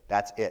faithful.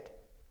 That's it.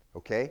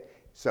 Okay?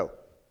 So,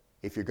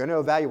 if you're going to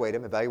evaluate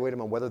him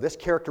on whether this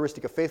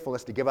characteristic of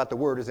faithfulness to give out the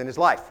word is in his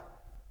life.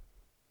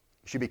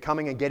 You should be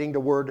coming and getting the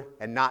word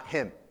and not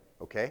him.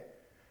 Okay?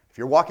 If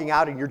you're walking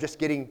out and you're just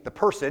getting the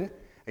person and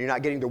you're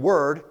not getting the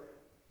word,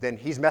 then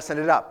he's messing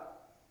it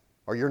up.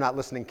 Or you're not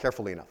listening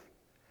carefully enough.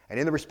 And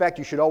in the respect,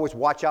 you should always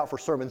watch out for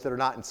sermons that are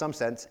not, in some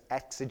sense,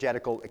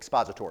 exegetical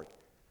expository.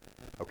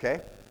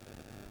 Okay?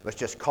 Let's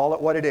just call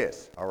it what it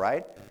is, all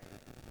right?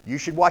 You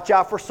should watch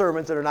out for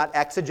sermons that are not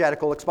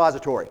exegetical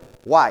expository.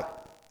 Why?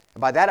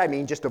 And by that I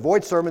mean just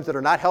avoid sermons that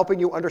are not helping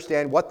you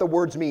understand what the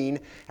words mean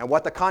and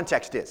what the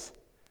context is.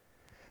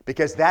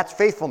 Because that's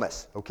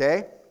faithfulness,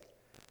 okay?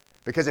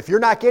 Because if you're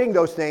not getting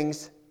those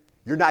things,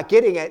 you're not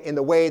getting it in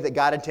the way that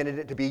God intended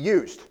it to be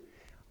used.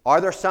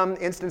 Are there some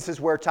instances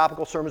where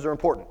topical sermons are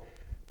important?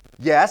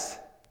 Yes,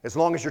 as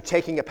long as you're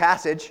taking a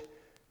passage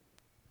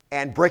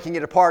and breaking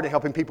it apart and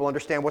helping people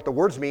understand what the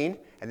words mean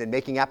and then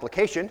making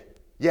application,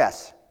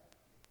 yes.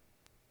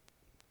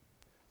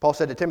 Paul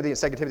said to Timothy in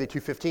 2 Timothy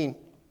 2:15,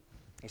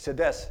 he said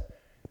this,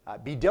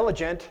 be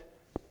diligent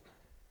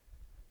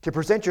to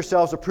present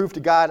yourselves approved to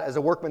God as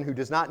a workman who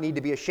does not need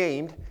to be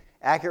ashamed,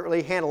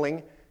 accurately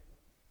handling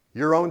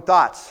your own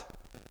thoughts.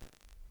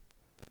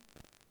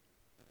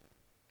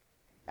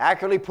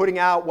 Accurately putting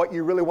out what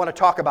you really want to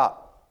talk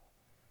about.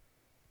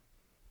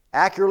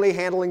 accurately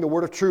handling the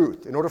word of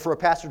truth. In order for a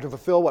pastor to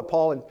fulfill what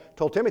Paul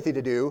told Timothy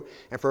to do,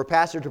 and for a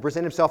pastor to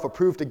present himself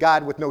approved to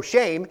God with no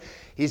shame,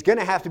 he's going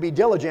to have to be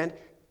diligent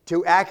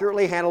to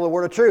accurately handle the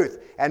word of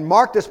truth. And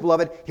mark this,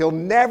 beloved, he'll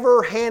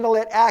never handle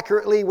it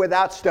accurately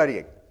without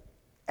studying.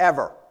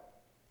 Ever.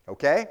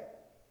 Okay?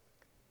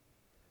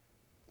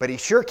 But he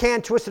sure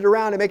can twist it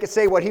around and make it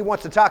say what he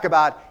wants to talk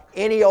about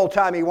any old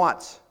time he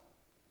wants.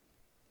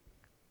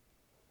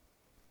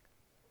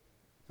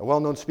 A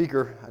well-known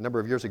speaker a number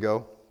of years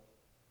ago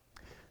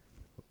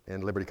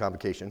in Liberty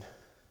Convocation,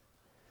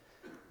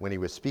 when he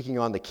was speaking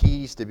on the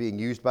keys to being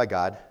used by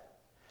God,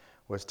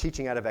 was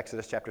teaching out of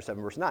Exodus chapter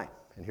 7, verse 9.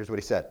 And here's what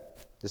he said.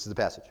 This is the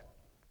passage.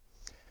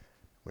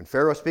 When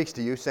Pharaoh speaks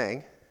to you,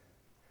 saying,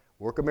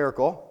 work a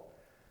miracle,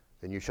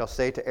 then you shall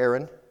say to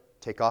Aaron,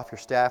 take off your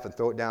staff and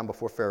throw it down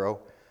before Pharaoh,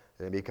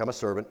 and become a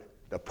servant.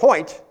 The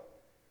point,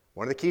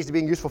 one of the keys to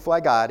being useful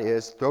by God,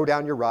 is throw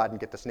down your rod and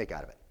get the snake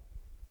out of it.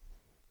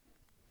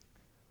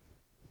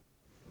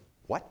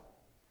 What?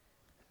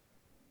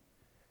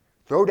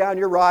 Throw down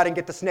your rod and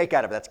get the snake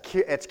out of it.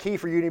 That's key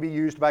for you to be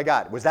used by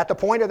God. Was that the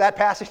point of that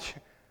passage?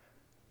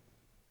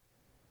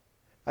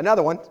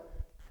 Another one.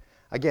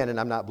 Again, and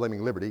I'm not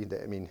blaming Liberty.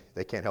 I mean,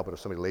 they can't help it if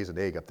somebody lays an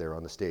egg up there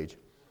on the stage.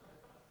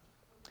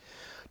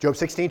 Job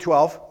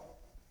 16:12.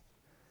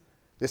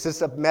 This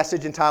is a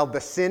message entitled The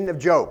Sin of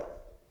Job.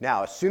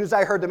 Now, as soon as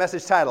I heard the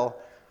message title,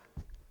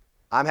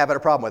 I'm having a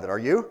problem with it. Are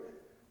you?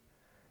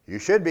 You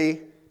should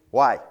be.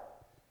 Why?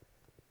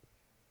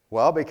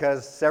 Well,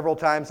 because several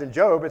times in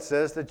Job it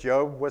says that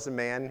Job was a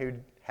man who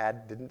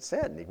didn't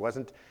sin. He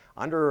wasn't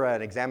under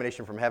an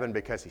examination from heaven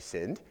because he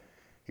sinned.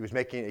 He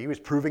was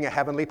proving a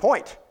heavenly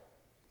point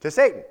to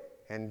Satan,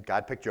 and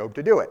God picked Job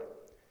to do it.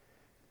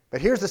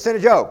 But here's the sin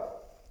of Job.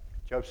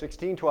 Job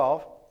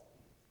 16:12.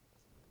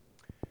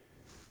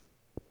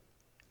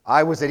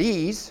 I was at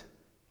ease,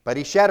 but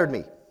he shattered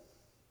me.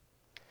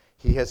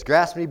 He has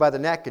grasped me by the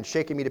neck and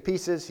shaken me to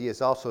pieces. He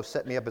has also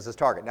set me up as his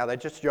target. Now,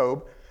 that's just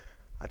Job.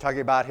 I'm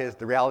talking about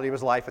the reality of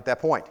his life at that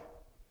point.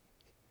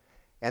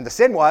 And the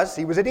sin was,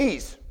 he was at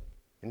ease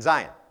in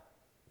Zion.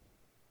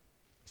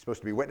 He's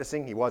supposed to be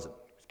witnessing. He wasn't.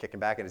 He was kicking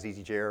back in his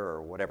easy chair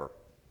or whatever.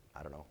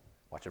 I don't know.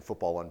 Watching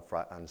football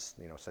on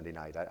Sunday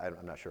night. I'm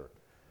not sure.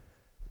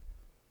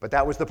 But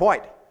that was the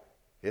point.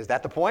 Is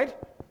that the point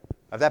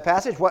of that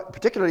passage? What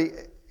particularly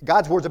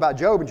God's words about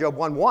Job in Job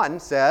 1:1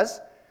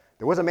 says,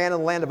 there was a man in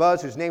the land of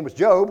Uz whose name was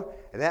Job,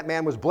 and that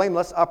man was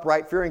blameless,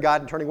 upright, fearing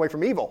God, and turning away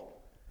from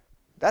evil.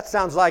 That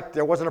sounds like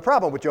there wasn't a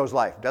problem with Job's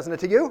life, doesn't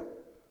it to you?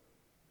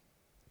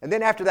 And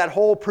then after that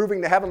whole proving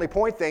the heavenly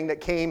point thing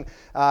that came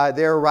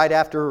there right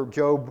after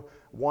Job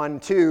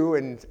 1:2,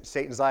 and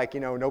Satan's like,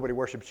 nobody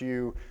worships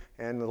you.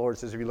 And the Lord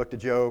says, if you look to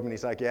Job, and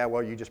he's like, yeah,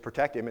 well, you just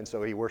protect him, and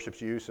so he worships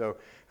you. So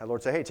the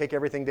Lord said, hey, take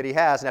everything that he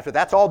has. And after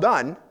that's all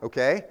done,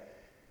 okay,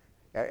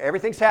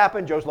 everything's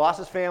happened. Job's lost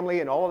his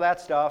family and all of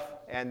that stuff.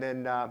 And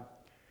then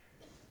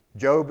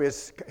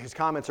his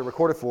comments are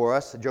recorded for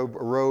us. Job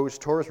arose,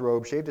 tore his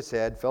robe, shaved his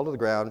head, fell to the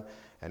ground,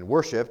 and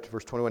worshipped.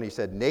 Verse 21, he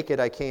said, naked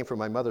I came from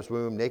my mother's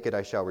womb, naked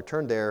I shall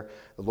return there.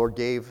 The Lord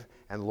gave,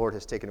 and the Lord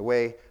has taken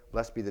away.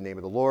 Blessed be the name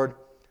of the Lord.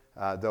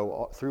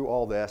 Though through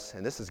all this,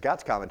 and this is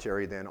God's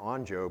commentary then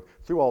on Job,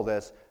 through all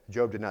this,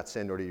 Job did not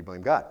sin, nor did he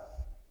blame God.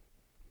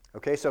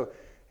 Okay, so,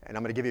 and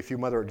I'm going to give you a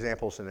few other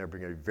examples, and they're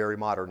going to be very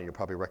modern, and you'll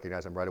probably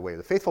recognize them right away.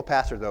 The faithful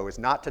pastor, though, is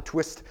not to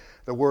twist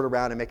the word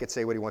around and make it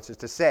say what he wants it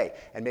to say,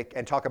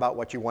 and talk about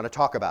what you want to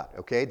talk about.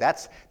 Okay,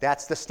 that's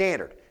the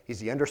standard. He's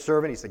the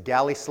underservant. He's the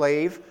galley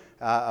slave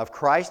of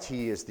Christ.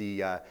 He is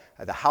the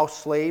house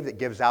slave that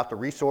gives out the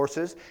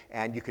resources,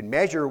 and you can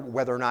measure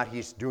whether or not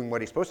he's doing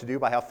what he's supposed to do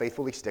by how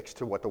faithfully he sticks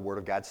to what the Word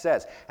of God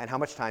says, and how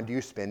much time do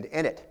you spend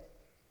in it.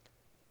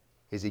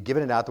 Is he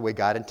giving it out the way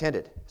God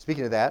intended?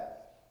 Speaking of that,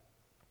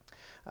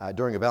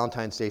 during a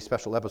Valentine's Day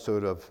special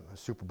episode of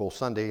Super Bowl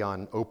Sunday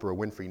on Oprah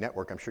Winfrey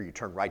Network, I'm sure you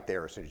turn right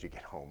there as soon as you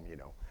get home,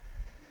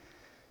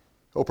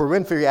 Oprah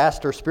Winfrey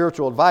asked her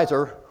spiritual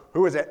advisor,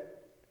 who is it?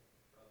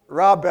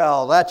 Rob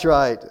Bell, that's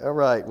right. All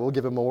right, we'll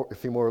give him a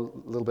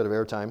little bit of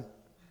airtime.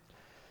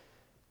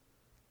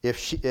 If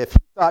he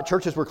thought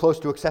churches were close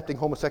to accepting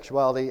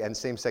homosexuality and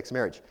same-sex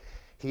marriage,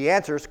 he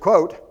answers,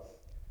 quote,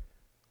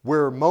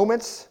 we're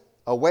moments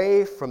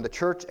away from the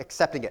church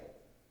accepting it,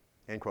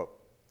 end quote.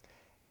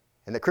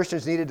 And that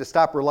Christians needed to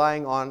stop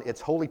relying on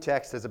its holy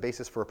text as a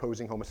basis for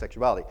opposing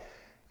homosexuality.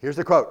 Here's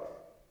the quote.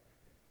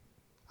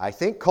 I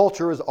think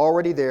culture is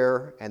already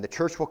there, and the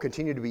church will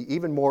continue to be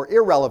even more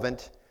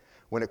irrelevant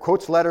when it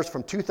quotes letters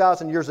from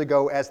 2,000 years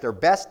ago as their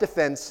best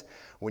defense,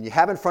 when you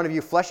have in front of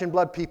you flesh and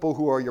blood people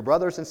who are your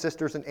brothers and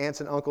sisters and aunts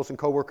and uncles and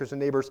coworkers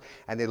and neighbors,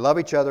 and they love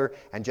each other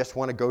and just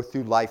want to go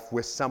through life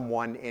with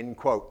someone, end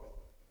quote.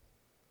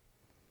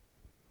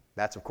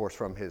 That's, of course,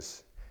 from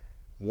his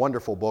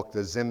wonderful book, The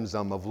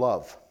Zimzum of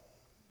Love,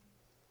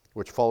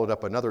 which followed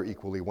up another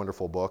equally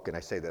wonderful book, and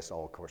I say this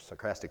all, of course,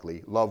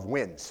 sarcastically, Love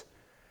Wins,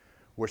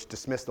 which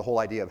dismissed the whole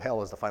idea of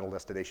hell as the final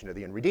destination of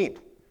the unredeemed.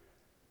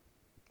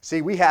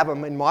 See, we have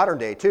them in modern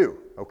day too,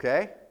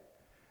 okay?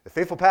 The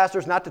faithful pastor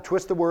is not to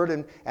twist the word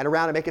and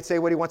around and make it say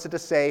what he wants it to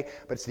say,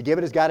 but it's to give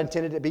it as God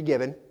intended it to be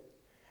given.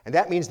 And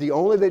that means the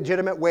only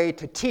legitimate way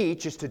to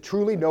teach is to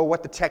truly know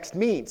what the text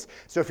means.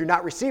 So if you're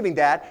not receiving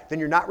that, then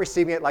you're not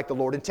receiving it like the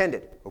Lord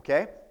intended,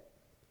 okay?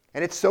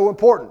 And it's so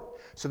important.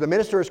 So the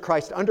minister is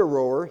Christ's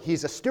under-rower.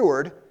 He's a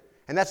steward,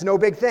 and that's no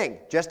big thing,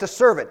 just a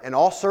servant. And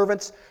all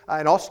servants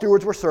and all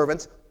stewards were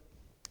servants.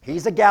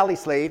 He's a galley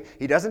slave.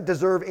 He doesn't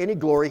deserve any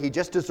glory. He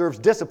just deserves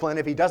discipline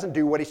if he doesn't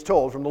do what he's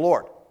told from the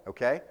Lord,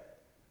 okay?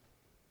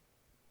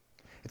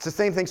 It's the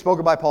same thing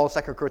spoken by Paul in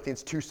 2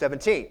 Corinthians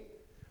 2:17.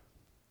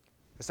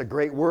 It's a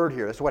great word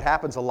here. This is what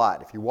happens a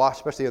lot. If you watch,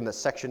 especially in the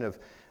section of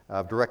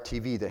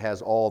DirecTV that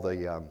has all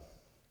the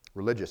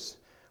religious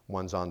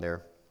ones on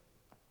there.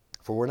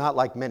 For we're not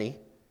like many,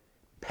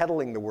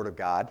 peddling the word of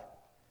God,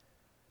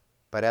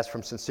 but as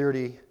from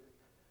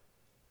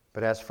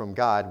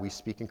God, we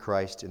speak in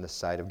Christ in the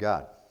sight of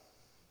God.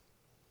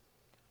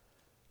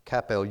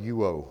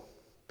 Kapeluo,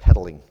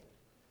 peddling,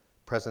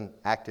 present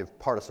active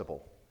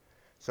participle.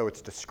 So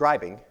it's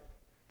describing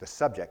the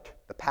subject,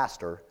 the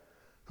pastor,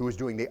 who is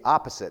doing the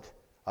opposite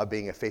of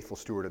being a faithful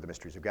steward of the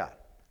mysteries of God.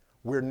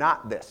 We're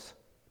not this,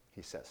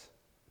 he says.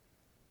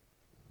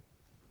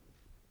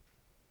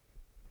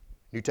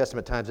 New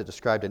Testament times it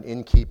described an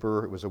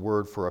innkeeper. It was a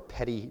word for a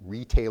petty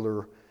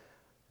retailer,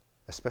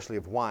 especially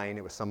of wine.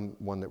 It was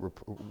someone that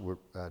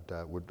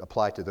would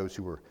apply to those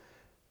who were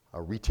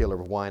a retailer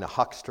of wine, a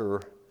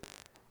huckster,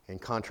 in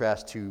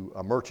contrast to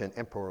a merchant,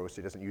 emporos.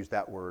 He doesn't use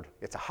that word.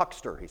 It's a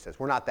huckster, he says.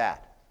 We're not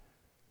that.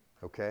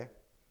 Okay?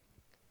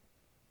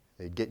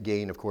 They get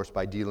gain, of course,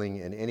 by dealing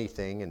in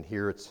anything, and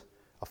here it's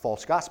a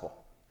false gospel.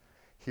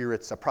 Here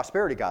it's a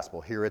prosperity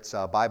gospel. Here it's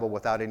a Bible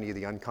without any of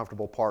the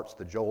uncomfortable parts,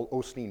 the Joel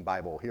Osteen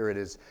Bible. Here it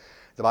is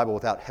the Bible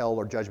without hell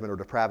or judgment or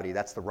depravity.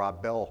 That's the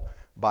Rob Bell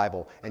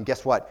Bible. And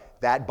guess what?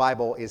 That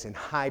Bible is in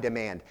high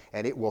demand,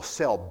 and it will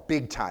sell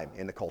big time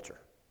in the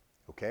culture.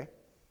 Okay?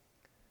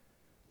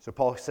 So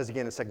Paul says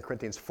again in 2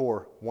 Corinthians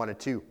 4:1 and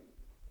 2.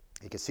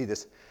 You can see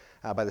this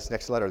by this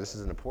next letter. This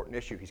is an important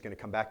issue. He's going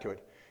to come back to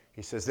it.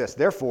 He says this,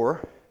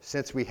 therefore,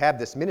 since we have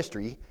this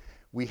ministry,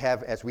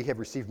 as we have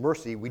received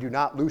mercy, we do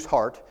not lose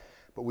heart,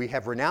 but we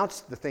have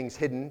renounced the things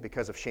hidden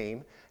because of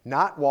shame,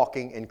 not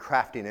walking in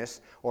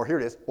craftiness, or here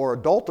it is, or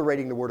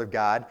adulterating the word of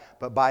God,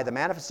 but by the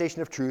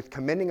manifestation of truth,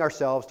 commending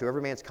ourselves to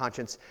every man's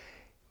conscience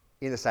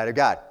in the sight of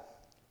God.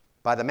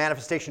 By the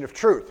manifestation of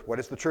truth. What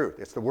is the truth?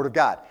 It's the word of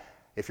God.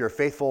 If you're a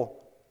faithful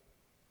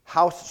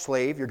house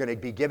slave, you're going to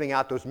be giving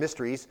out those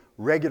mysteries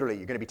regularly.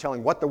 You're going to be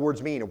telling what the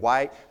words mean and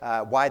why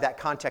that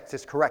context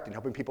is correct and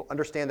helping people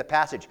understand the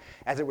passage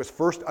as it was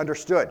first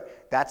understood.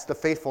 That's the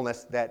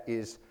faithfulness that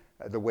is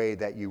the way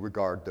that you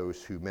regard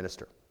those who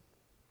minister.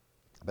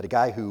 But a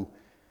guy who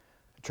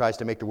tries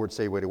to make the word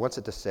say what he wants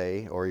it to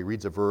say, or he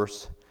reads a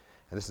verse,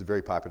 and this is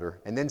very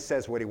popular, and then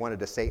says what he wanted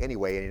to say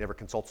anyway, and he never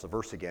consults the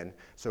verse again.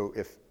 So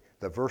if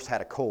the verse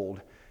had a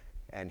cold,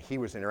 and he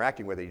was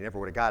interacting with it, he never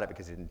would have got it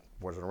because he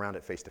wasn't around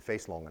it face to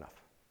face long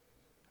enough.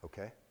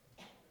 Okay?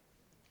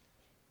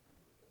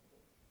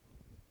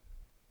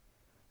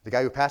 The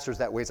guy who pastors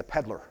that way is a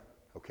peddler.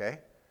 Okay?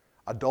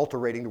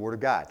 Adulterating the word of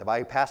God. The guy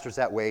who pastors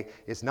that way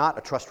is not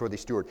a trustworthy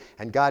steward.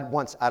 And God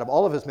wants, out of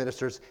all of his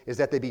ministers, is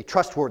that they be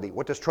trustworthy.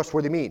 What does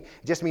trustworthy mean?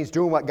 It just means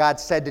doing what God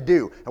said to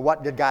do. And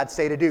what did God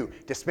say to do?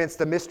 Dispense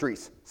the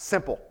mysteries.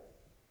 Simple.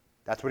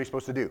 That's what he's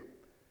supposed to do.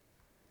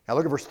 Now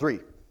look at verse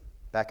 3.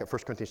 Back at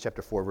 1 Corinthians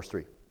chapter 4, verse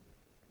 3. We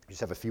just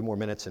have a few more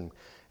minutes and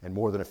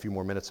more than a few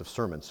more minutes of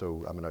sermon,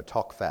 so I'm going to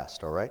talk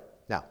fast, all right?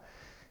 Now,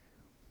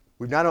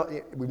 we've not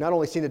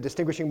only seen the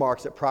distinguishing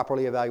marks that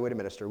properly evaluate a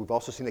minister, we've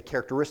also seen the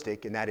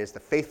characteristic, and that is the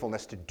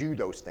faithfulness to do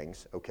those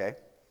things, okay?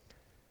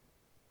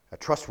 A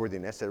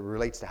trustworthiness that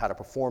relates to how to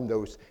perform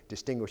those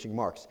distinguishing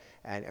marks.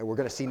 And we're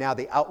going to see now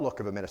the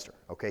outlook of a minister,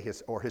 okay,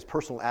 his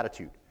personal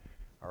attitude,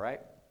 all right?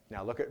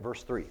 Now look at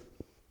verse 3.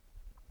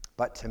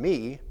 But to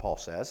me, Paul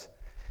says,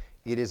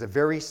 it is a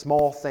very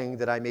small thing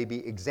that I may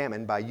be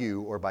examined by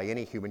you or by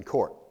any human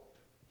court.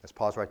 Let's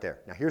pause right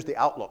there. Now here's the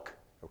outlook,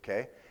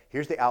 okay?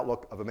 Here's the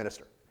outlook of a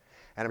minister.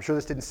 And I'm sure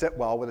this didn't sit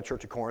well with the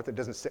church of Corinth. It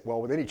doesn't sit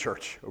well with any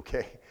church,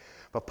 okay?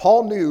 But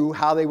Paul knew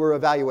how they were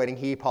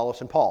evaluating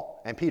Apollos, and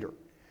Paul, and Peter.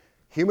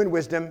 Human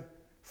wisdom,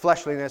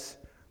 fleshliness,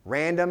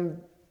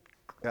 random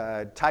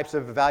types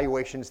of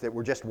evaluations that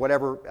were just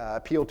whatever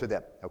appealed to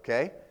them,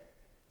 okay?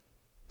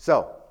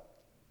 So,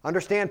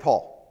 understand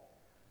Paul.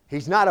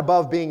 He's not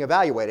above being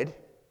evaluated.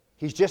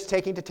 He's just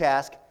taking to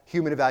task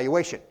human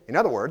evaluation. In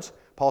other words,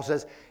 Paul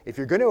says, if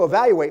you're going to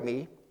evaluate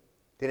me,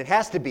 then it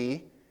has to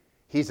be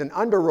he's an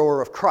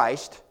under-rower of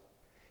Christ,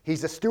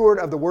 he's a steward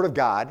of the Word of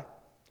God,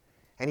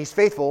 and he's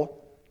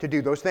faithful to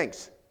do those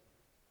things.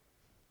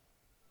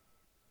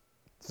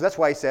 So that's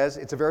why he says,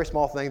 it's a very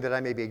small thing that I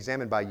may be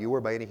examined by you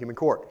or by any human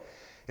court.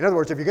 In other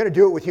words, if you're going to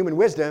do it with human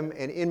wisdom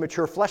and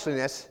immature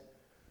fleshliness,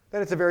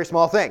 then it's a very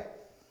small thing.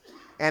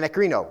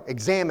 Anakrino,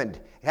 examined.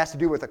 It has to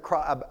do with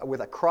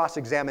a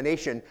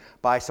cross-examination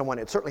by someone.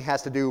 It certainly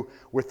has to do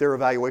with their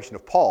evaluation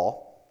of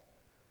Paul.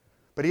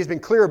 But he's been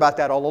clear about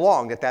that all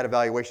along, that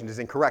evaluation is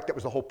incorrect. That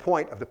was the whole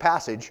point of the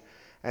passage.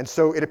 And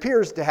so it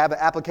appears to have an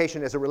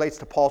application as it relates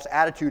to Paul's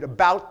attitude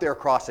about their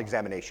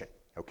cross-examination,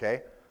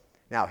 okay?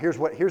 Now, here's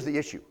the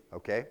issue,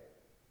 okay?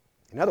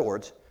 In other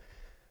words,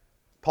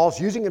 Paul's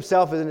using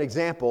himself as an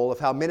example of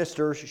how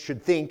ministers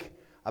should think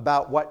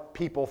about what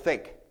people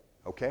think,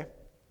 okay?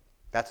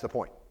 That's the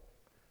point.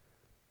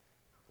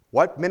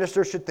 What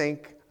ministers should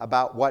think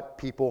about what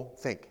people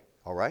think,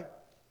 all right?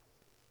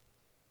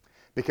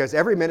 Because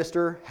every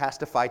minister has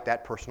to fight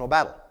that personal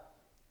battle.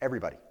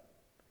 Everybody.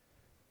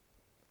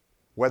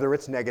 Whether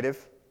it's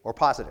negative or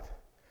positive.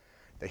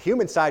 The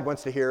human side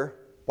wants to hear,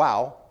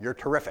 wow, you're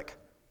terrific,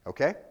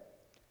 okay?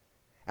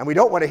 And we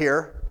don't want to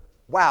hear,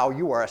 wow,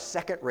 you are a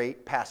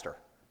second-rate pastor.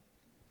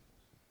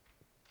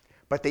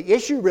 But the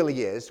issue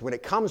really is, when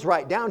it comes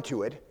right down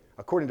to it,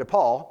 according to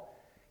Paul,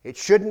 it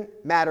shouldn't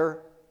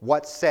matter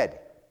what's said.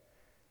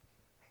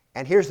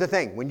 And here's the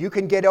thing. When you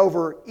can get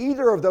over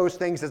either of those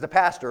things as a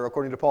pastor,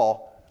 according to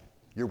Paul,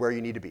 you're where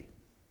you need to be.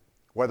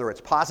 Whether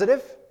it's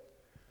positive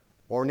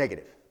or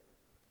negative.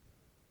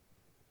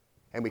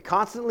 And we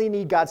constantly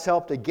need God's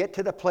help to get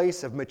to the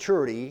place of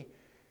maturity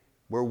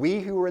where we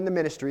who are in the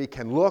ministry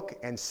can look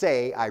and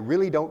say, I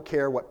really don't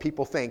care what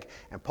people think.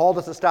 And Paul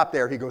doesn't stop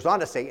there. He goes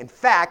on to say, in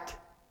fact,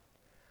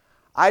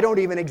 I don't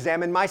even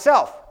examine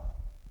myself.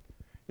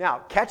 Now,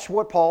 catch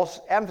what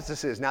Paul's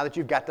emphasis is now that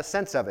you've got the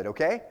sense of it,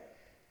 okay?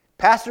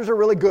 Pastors are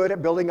really good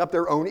at building up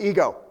their own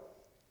ego.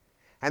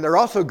 And they're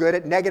also good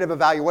at negative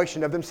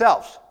evaluation of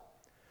themselves.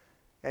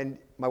 And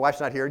my wife's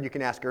not here, and you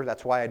can ask her.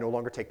 That's why I no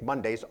longer take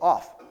Mondays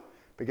off.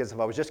 Because if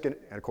I was just going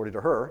to, and according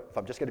to her, if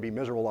I'm just going to be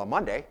miserable on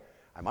Monday,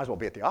 I might as well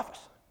be at the office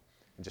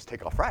and just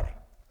take off Friday.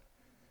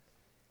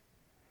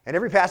 And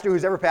every pastor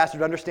who's ever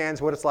pastored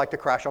understands what it's like to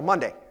crash on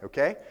Monday,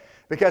 okay?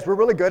 Because we're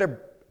really good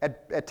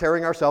at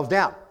tearing ourselves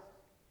down.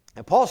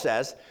 And Paul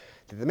says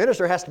that the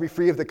minister has to be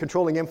free of the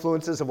controlling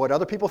influences of what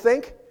other people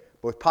think,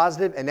 both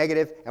positive and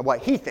negative, and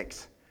what he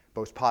thinks,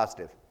 both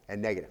positive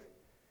and negative.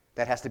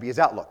 That has to be his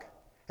outlook.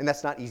 And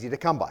that's not easy to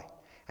come by.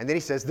 And then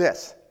he says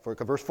this, for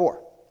verse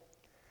 4.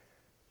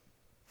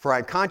 For I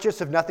am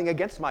conscious of nothing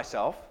against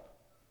myself,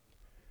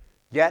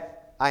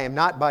 yet I am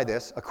not by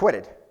this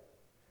acquitted.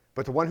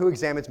 But the one who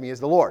examines me is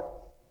the Lord.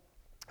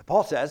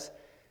 Paul says,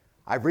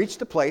 I've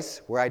reached a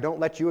place where I don't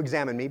let you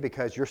examine me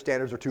because your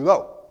standards are too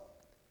low.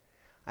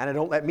 And I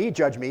don't let me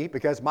judge me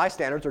because my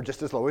standards are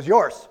just as low as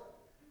yours.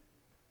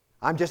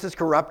 I'm just as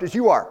corrupt as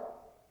you are.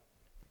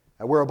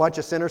 And we're a bunch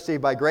of sinners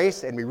saved by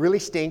grace, and we really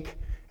stink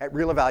at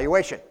real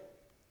evaluation.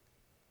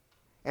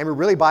 And we're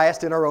really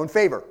biased in our own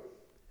favor.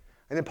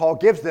 And then Paul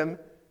gives them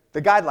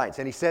the guidelines,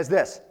 and he says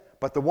this,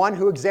 but the one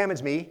who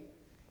examines me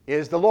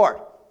is the Lord.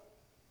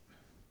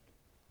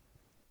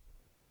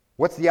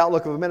 What's the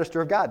outlook of a minister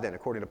of God then,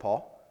 according to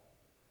Paul?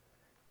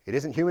 It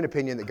isn't human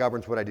opinion that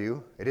governs what I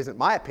do. It isn't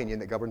my opinion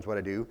that governs what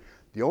I do.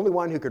 The only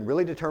one who can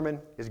really determine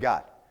is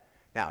God.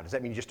 Now, does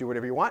that mean you just do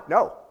whatever you want?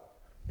 No.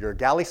 You're a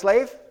galley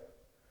slave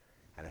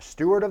and a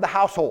steward of the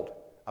household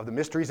of the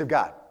mysteries of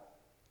God.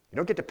 You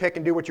don't get to pick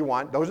and do what you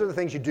want. Those are the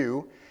things you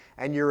do,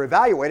 and you're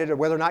evaluated on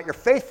whether or not you're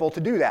faithful to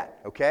do that,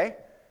 okay?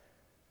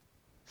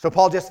 So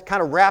Paul just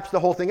kind of wraps the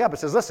whole thing up and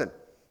says, listen,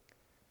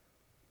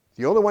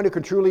 the only one who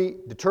can truly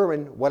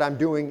determine what I'm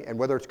doing and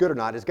whether it's good or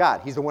not is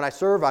God. He's the one I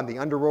serve. I'm the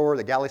under-rower,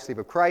 the galley slave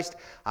of Christ.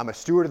 I'm a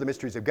steward of the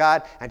mysteries of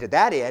God. And to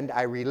that end,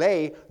 I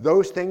relay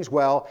those things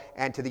well.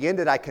 And to the end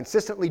that I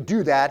consistently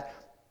do that,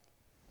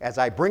 as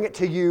I bring it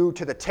to you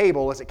to the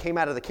table as it came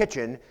out of the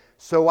kitchen,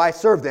 so I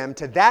serve them.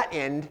 To that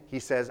end, he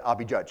says, I'll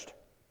be judged.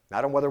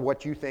 Not on whether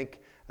what you think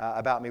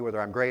about me, whether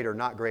I'm great or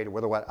not great, or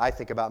whether what I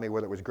think about me,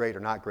 whether it was great or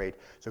not great.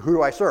 So who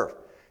do I serve?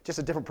 Just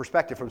a different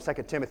perspective from 2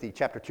 Timothy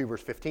chapter 2,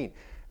 verse 15.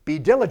 Be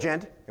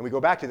diligent, and we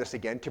go back to this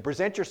again, to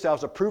present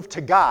yourselves approved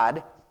to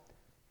God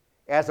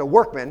as a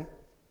workman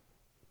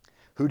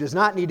who does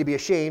not need to be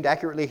ashamed,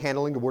 accurately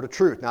handling the word of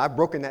truth. Now, I've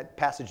broken that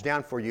passage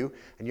down for you,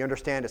 and you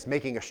understand it's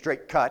making a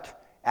straight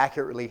cut,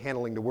 accurately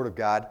handling the word of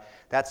God.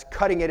 That's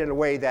cutting it in a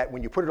way that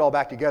when you put it all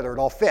back together, it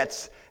all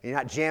fits, and you're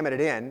not jamming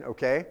it in,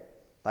 okay?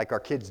 Like our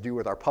kids do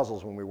with our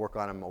puzzles when we work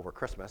on them over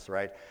Christmas,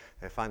 right?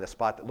 They find the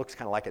spot that looks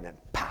kind of like it, and then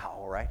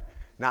pow, right?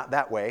 Not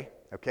that way,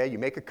 okay? You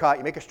make a cut,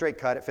 you make a straight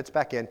cut, it fits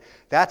back in.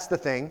 That's the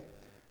thing.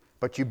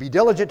 But you be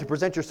diligent to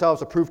present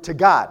yourselves approved to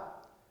God.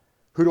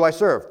 Who do I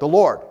serve? The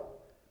Lord.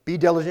 Be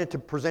diligent to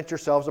present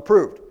yourselves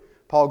approved.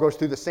 Paul goes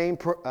through the same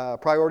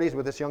priorities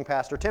with this young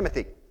pastor,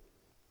 Timothy.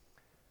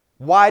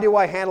 Why do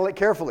I handle it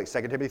carefully?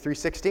 2 Timothy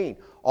 3:16.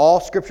 All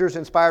Scripture is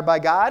inspired by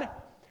God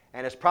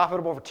and is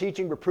profitable for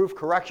teaching, reproof,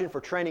 correction, for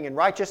training in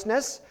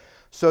righteousness,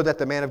 so that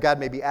the man of God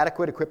may be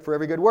adequate, equipped for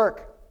every good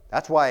work.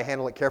 That's why I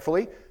handle it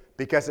carefully.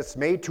 Because it's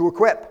made to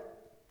equip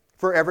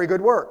for every good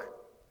work.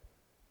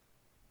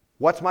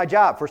 What's my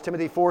job? 1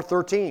 Timothy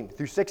 4:13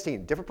 through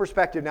 16. Different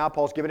perspective now.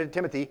 Paul's giving it to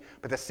Timothy,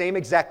 but the same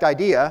exact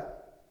idea.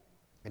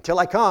 Until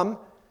I come,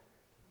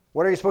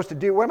 what are you supposed to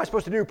do? What am I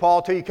supposed to do,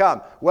 Paul, till you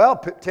come? Well,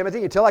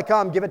 Timothy, until I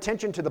come, give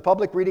attention to the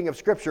public reading of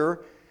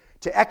Scripture,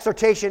 to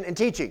exhortation and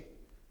teaching.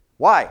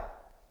 Why?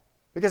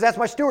 Because that's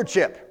my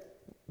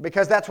stewardship.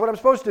 Because that's what I'm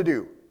supposed to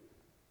do.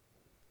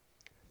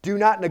 Do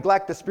not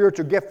neglect the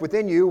spiritual gift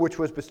within you, which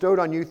was bestowed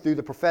on you through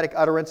the prophetic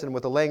utterance and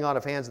with the laying on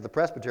of hands of the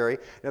presbytery.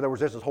 In other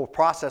words, there's this whole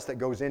process that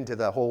goes into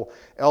the whole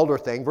elder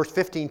thing. Verse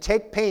 15,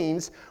 take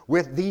pains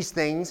with these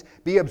things,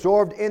 be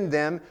absorbed in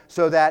them,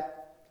 so that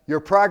your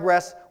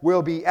progress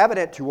will be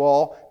evident to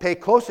all. Pay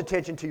close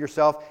attention to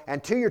yourself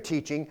and to your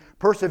teaching.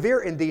 Persevere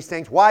in these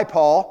things. Why,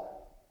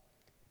 Paul?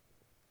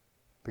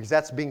 Because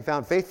that's being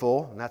found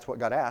faithful, and that's what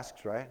God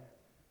asks, right?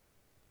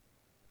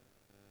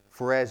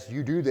 For as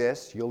you do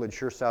this, you'll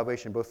ensure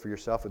salvation both for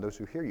yourself and those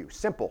who hear you.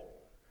 Simple.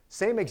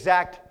 Same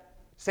exact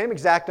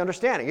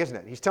understanding, isn't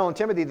it? He's telling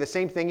Timothy the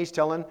same thing he's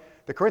telling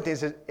the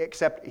Corinthians,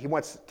 except he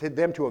wants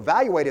them to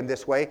evaluate him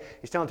this way.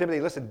 He's telling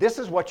Timothy, listen, this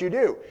is what you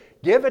do.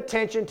 Give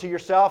attention to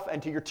yourself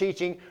and to your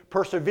teaching.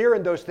 Persevere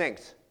in those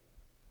things.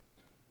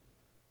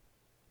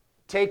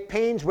 Take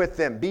pains with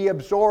them. Be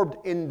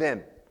absorbed in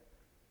them.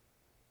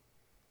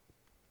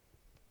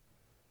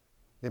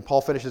 Then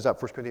Paul finishes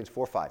up 1 Corinthians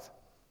 4:5.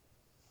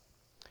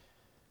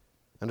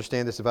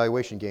 Understand this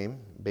evaluation game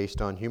based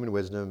on human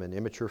wisdom and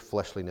immature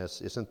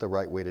fleshliness isn't the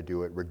right way to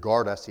do it.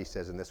 Regard us, he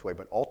says in this way,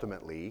 but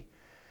ultimately,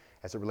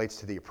 as it relates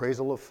to the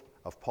appraisal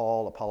of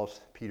Paul,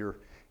 Apollos, Peter,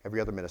 every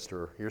other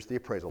minister, here's the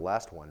appraisal,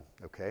 last one,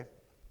 okay?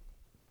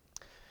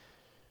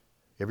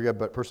 Every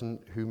other person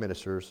who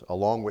ministers,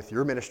 along with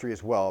your ministry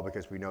as well,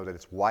 because we know that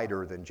it's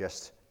wider than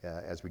just,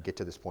 as we get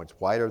to this point, it's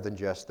wider than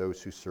just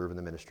those who serve in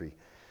the ministry.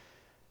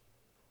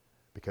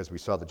 Because we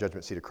saw the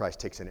judgment seat of Christ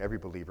takes in every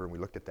believer, and we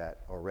looked at that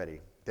already.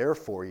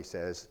 Therefore, he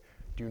says,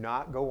 do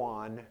not go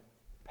on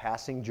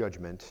passing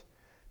judgment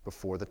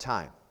before the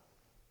time.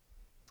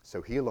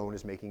 So he alone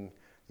is making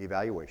the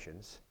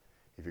evaluations.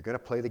 If you're going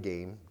to play the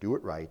game, do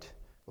it right.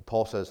 But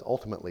Paul says,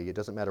 ultimately, it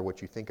doesn't matter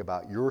what you think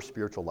about your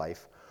spiritual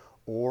life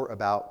or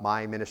about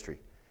my ministry.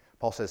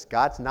 Paul says,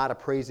 God's not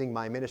appraising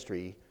my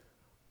ministry,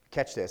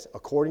 catch this,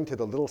 according to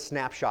the little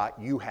snapshot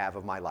you have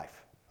of my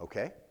life,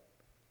 okay?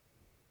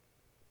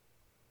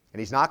 And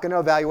he's not going to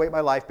evaluate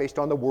my life based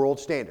on the world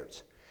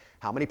standards.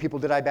 How many people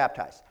did I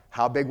baptize?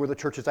 How big were the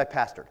churches I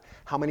pastored?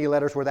 How many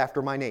letters were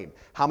after my name?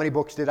 How many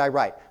books did I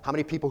write? How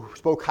many people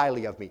spoke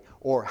highly of me?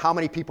 Or how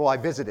many people I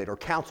visited or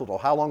counseled, or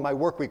how long my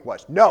work week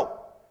was? No,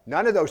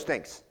 none of those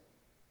things.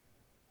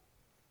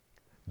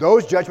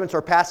 Those judgments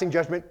are passing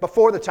judgment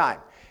before the time,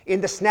 in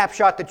the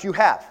snapshot that you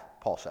have,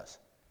 Paul says.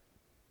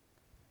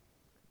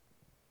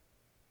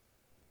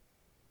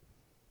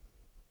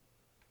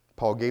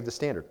 Paul gave the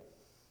standard.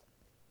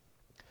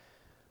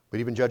 But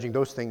even judging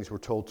those things, we're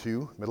told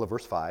to, middle of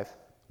verse 5,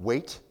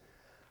 wait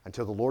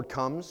until the Lord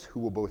comes,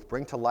 who will both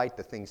bring to light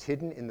the things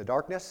hidden in the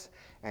darkness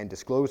and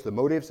disclose the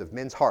motives of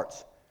men's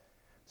hearts.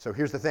 So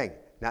here's the thing,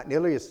 not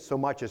nearly as so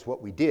much as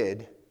what we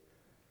did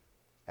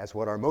as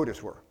what our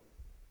motives were.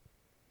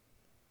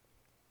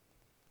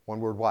 One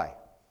word, why?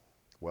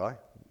 Well,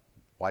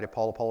 why did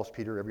Paul, Apollos,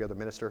 Peter, every other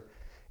minister,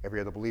 every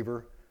other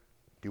believer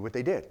do what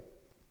they did?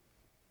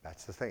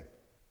 That's the thing,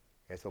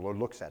 as the Lord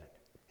looks at it.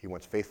 He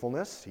wants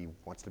faithfulness. He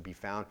wants to be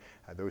found,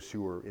 those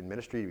who are in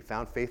ministry, to be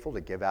found faithful,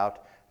 to give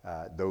out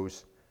the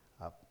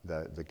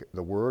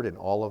word and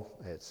all of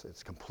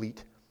its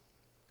complete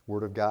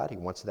word of God. He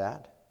wants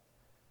that.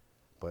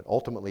 But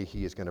ultimately,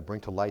 he is going to bring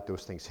to light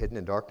those things hidden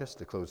in darkness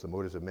to close the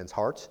motives of men's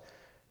hearts.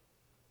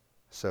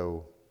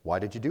 So why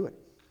did you do it?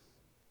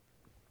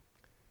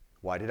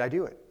 Why did I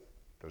do it?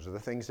 Those are the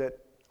things that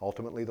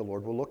ultimately the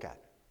Lord will look at.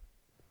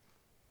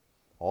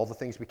 All the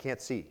things we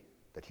can't see,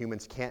 that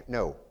humans can't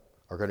know,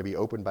 are going to be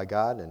opened by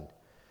God, and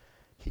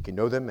he can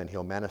know them, and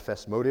he'll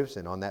manifest motives,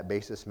 and on that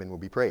basis, men will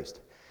be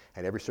praised.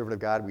 And every servant of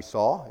God we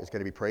saw is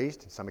going to be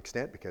praised to some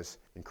extent, because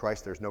in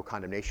Christ there's no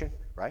condemnation,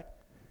 right?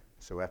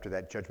 So after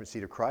that judgment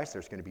seat of Christ,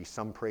 there's going to be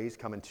some praise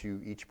coming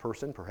to each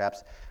person,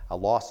 perhaps a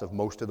loss of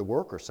most of the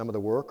work, or some of the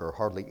work, or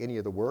hardly any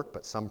of the work,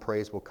 but some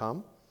praise will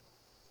come.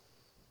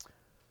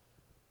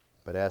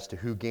 But as to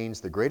who gains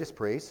the greatest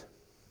praise,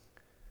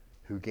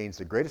 who gains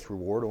the greatest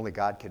reward, only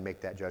God can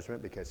make that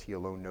judgment, because he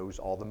alone knows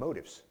all the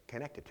motives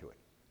connected to it.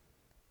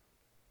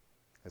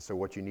 And so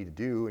what you need to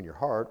do in your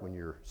heart when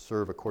you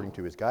serve according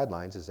to his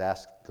guidelines is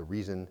ask the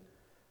reason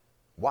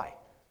why.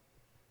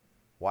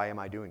 Why am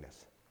I doing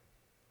this?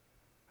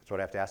 That's what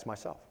I have to ask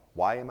myself.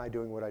 Why am I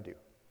doing what I do?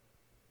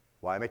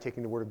 Why am I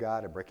taking the word of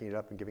God and breaking it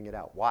up and giving it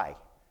out? Why?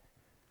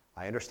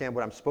 I understand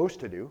what I'm supposed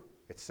to do.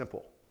 It's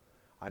simple.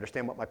 I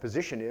understand what my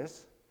position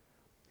is,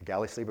 the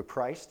galley slave of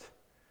Christ,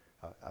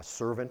 a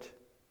servant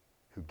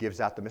who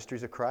gives out the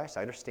mysteries of Christ.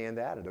 I understand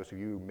that, and those of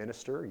you who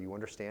minister, you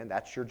understand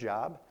that's your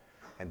job.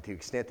 And to the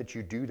extent that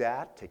you do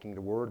that, taking the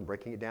word and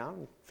breaking it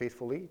down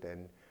faithfully,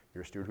 then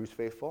you're a steward who's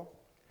faithful.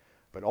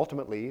 But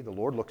ultimately, the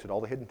Lord looks at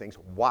all the hidden things.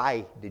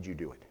 Why did you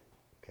do it?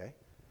 Okay?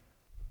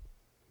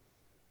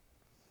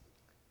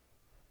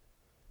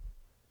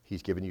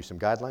 He's given you some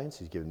guidelines.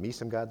 He's given me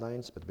some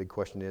guidelines. But the big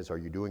question is, are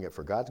you doing it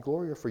for God's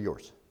glory or for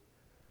yours?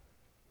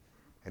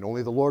 And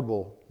only the Lord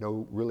will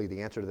know really the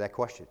answer to that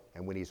question.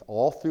 And when he's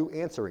all through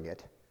answering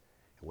it,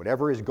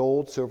 whatever is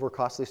gold, silver,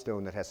 costly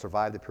stone that has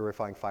survived the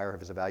purifying fire of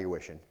his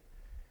evaluation,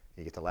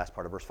 you get the last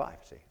part of verse 5,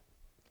 see?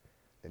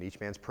 Then each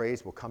man's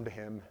praise will come to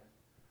him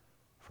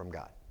from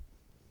God.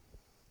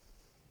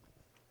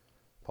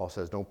 Paul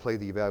says, don't play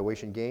the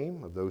evaluation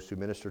game of those who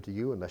minister to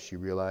you unless you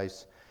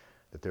realize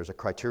that there's a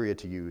criteria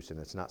to use and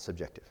it's not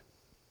subjective.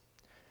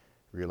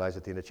 Realize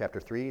at the end of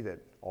chapter 3 that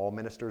all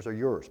ministers are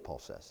yours, Paul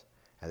says,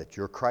 and that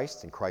you're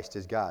Christ's and Christ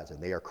is God's,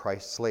 and they are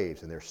Christ's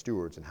slaves and they're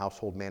stewards and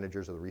household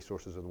managers of the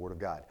resources of the Word of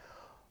God.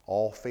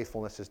 All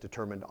faithfulness is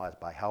determined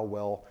by how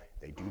well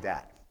they do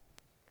that.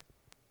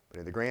 But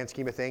in the grand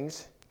scheme of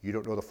things, you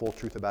don't know the full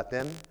truth about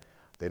them.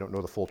 They don't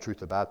know the full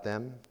truth about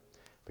them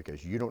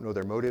because you don't know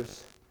their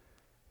motives,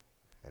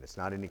 and it's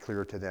not any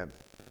clearer to them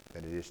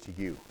than it is to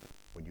you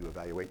when you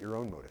evaluate your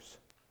own motives.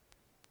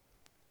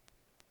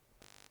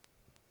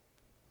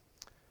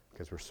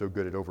 Because we're so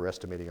good at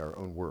overestimating our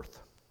own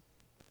worth.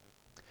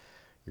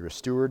 You're a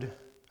steward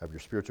of your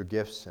spiritual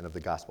gifts and of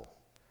the gospel.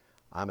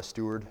 I'm a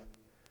steward,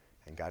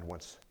 and God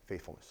wants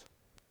faithfulness.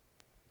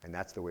 And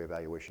that's the way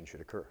evaluation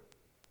should occur.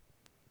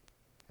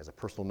 As a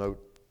personal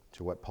note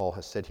to what Paul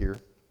has said here,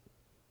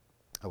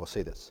 I will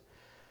say this.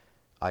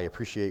 I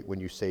appreciate when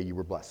you say you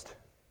were blessed.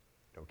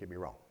 Don't get me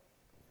wrong.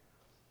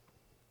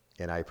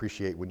 And I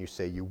appreciate when you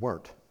say you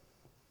weren't.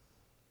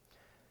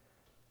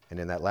 And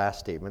in that last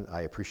statement,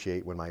 I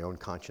appreciate when my own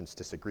conscience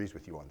disagrees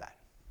with you on that.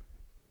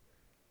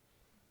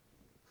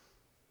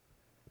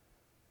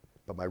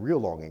 But my real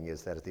longing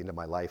is that at the end of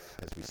my life,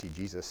 as we see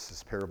Jesus,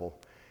 this parable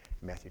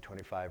in Matthew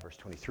 25, verse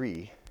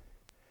 23,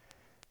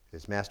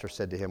 his master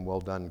said to him,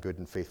 well done, good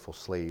and faithful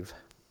slave.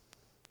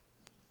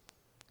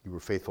 You were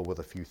faithful with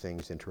a few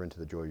things, enter into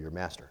the joy of your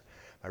master.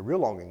 My real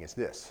longing is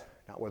this,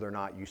 not whether or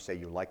not you say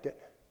you liked it,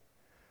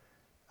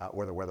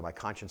 whether my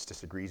conscience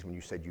disagrees when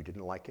you said you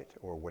didn't like it,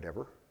 or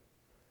whatever.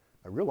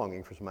 My real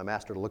longing for my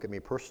master to look at me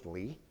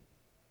personally,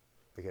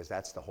 because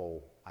that's the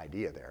whole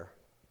idea there,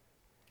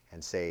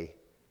 and say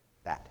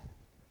that.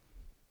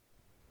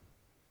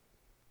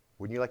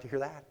 Wouldn't you like to hear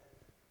that?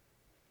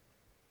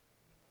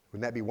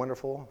 Wouldn't that be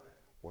wonderful?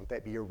 Wouldn't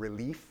that be a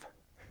relief?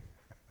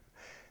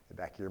 In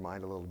the back of your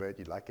mind a little bit,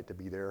 you'd like it to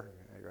be there,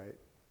 right?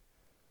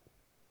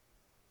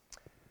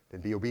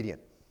 Then be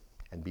obedient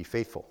and be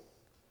faithful.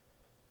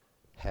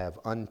 Have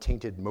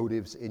untainted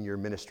motives in your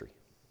ministry,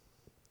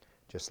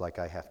 just like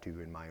I have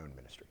to in my own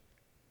ministry.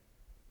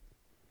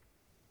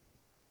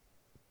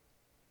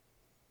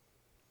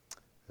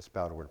 Let's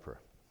bow to word of prayer.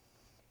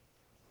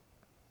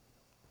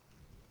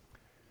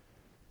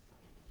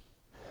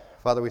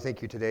 Father, we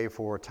thank you today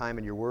for time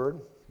in your word.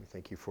 We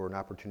thank you for an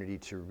opportunity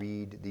to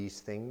read these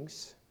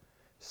things,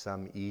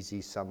 some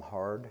easy, some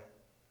hard,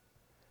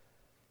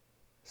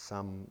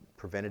 some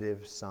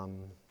preventative, some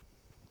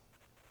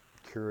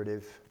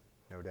curative,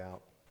 no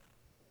doubt.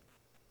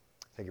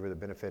 Thank you for the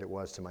benefit it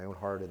was to my own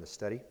heart in the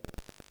study,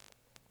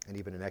 and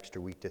even an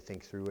extra week to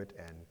think through it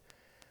and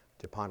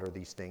to ponder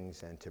these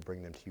things and to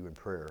bring them to you in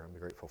prayer. I'm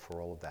grateful for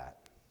all of that.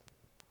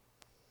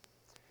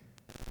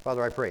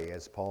 Father, I pray,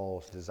 as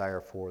Paul's desire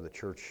for the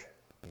church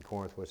in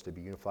Corinth was to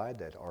be unified,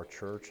 that our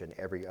church and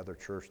every other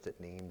church that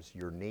names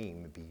your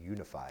name be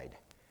unified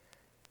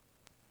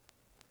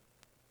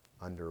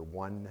under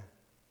one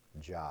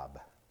job.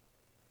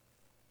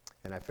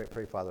 And I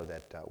pray, Father,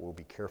 that we'll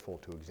be careful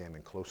to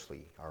examine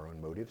closely our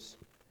own motives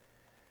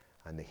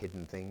and the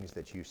hidden things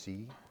that you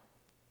see,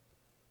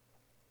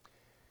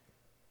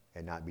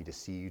 and not be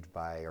deceived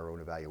by our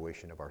own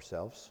evaluation of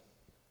ourselves,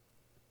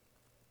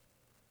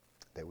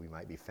 that we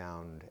might be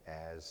found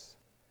as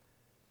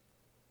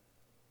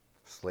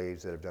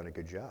slaves that have done a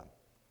good job,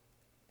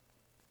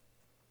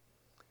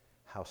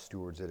 house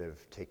stewards that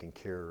have taken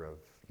care of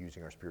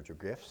using our spiritual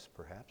gifts,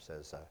 perhaps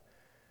as a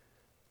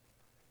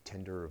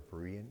tender of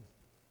Berean,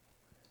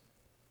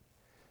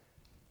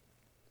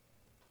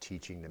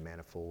 teaching the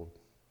manifold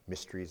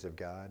mysteries of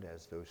God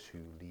as those who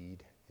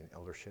lead in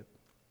eldership.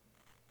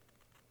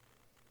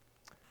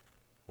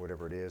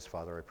 Whatever it is,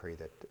 Father, I pray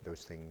that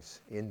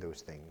in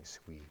those things,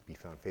 we be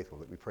found faithful,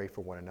 that we pray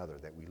for one another,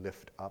 that we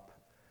lift up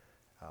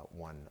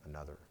one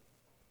another.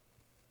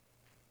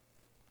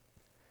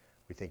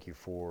 We thank you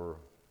for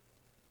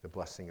the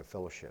blessing of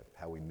fellowship,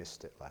 how we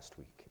missed it last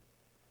week.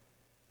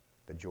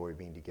 The joy of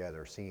being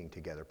together, singing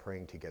together,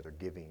 praying together,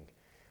 giving,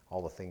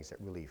 all the things that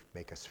really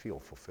make us feel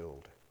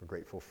fulfilled. We're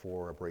grateful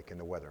for a break in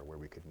the weather where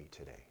we could meet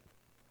today.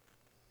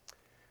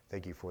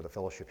 Thank you for the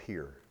fellowship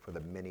here, for the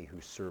many who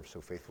serve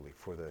so faithfully,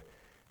 for the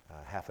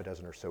half a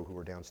dozen or so who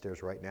are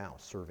downstairs right now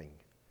serving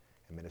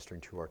and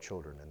ministering to our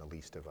children and the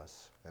least of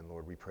us. And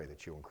Lord, we pray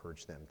that you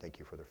encourage them. Thank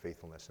you for their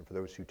faithfulness. And for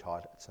those who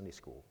taught at Sunday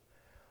school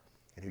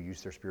and who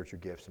used their spiritual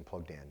gifts and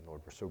plugged in,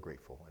 Lord, we're so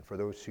grateful. And for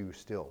those who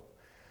still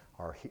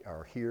are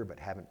here but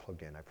haven't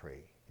plugged in, I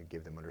pray you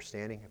give them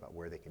understanding about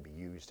where they can be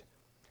used.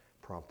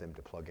 Prompt them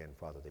to plug in,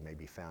 Father. They may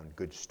be found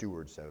good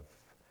stewards of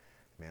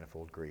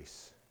manifold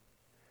grace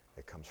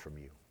that comes from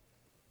you.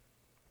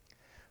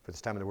 For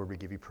this time of the word, we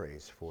give you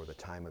praise. For the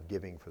time of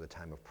giving, for the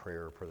time of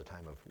prayer, for the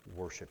time of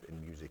worship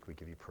and music, we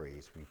give you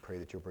praise. We pray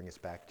that you'll bring us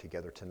back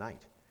together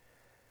tonight,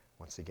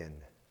 once again,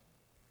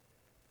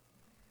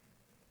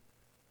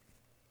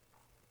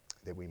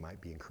 that we might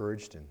be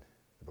encouraged in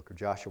the book of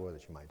Joshua,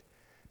 that you might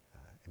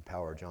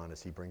empower John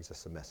as he brings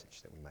us a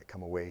message, that we might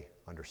come away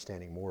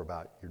understanding more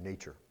about your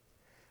nature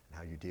and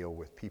how you deal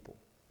with people,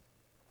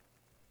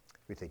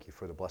 We thank you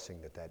for the blessing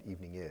that that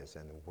evening is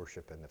and the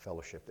worship and the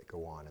fellowship that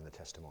go on and the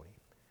testimony.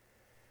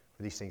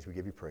 For these things we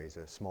give you praise,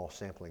 a small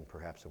sampling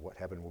perhaps of what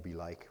heaven will be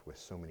like with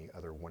so many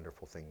other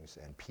wonderful things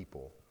and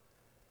people.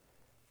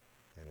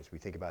 And as we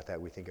think about that,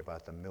 we think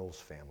about the Mills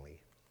family.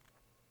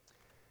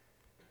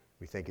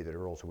 We thank you that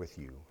Earl's with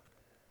you.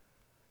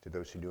 To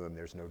those who knew him,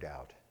 there's no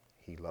doubt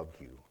he loved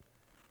you.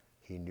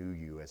 He knew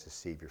you as a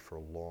Savior for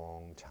a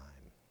long time.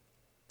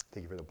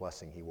 Thank you for the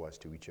blessing he was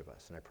to each of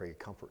us. And I pray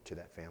comfort to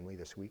that family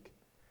this week,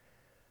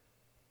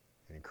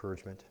 and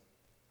encouragement,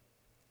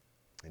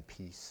 and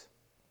peace.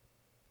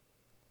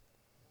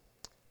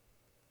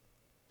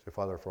 So,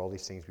 Father, for all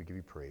these things we give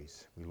you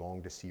praise. We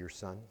long to see your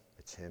Son.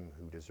 It's him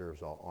who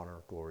deserves all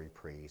honor, glory,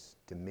 praise.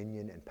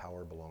 Dominion and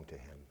power belong to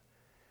him.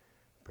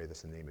 I pray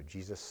this in the name of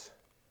Jesus.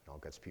 And all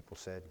God's people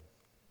said,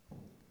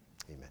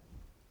 amen.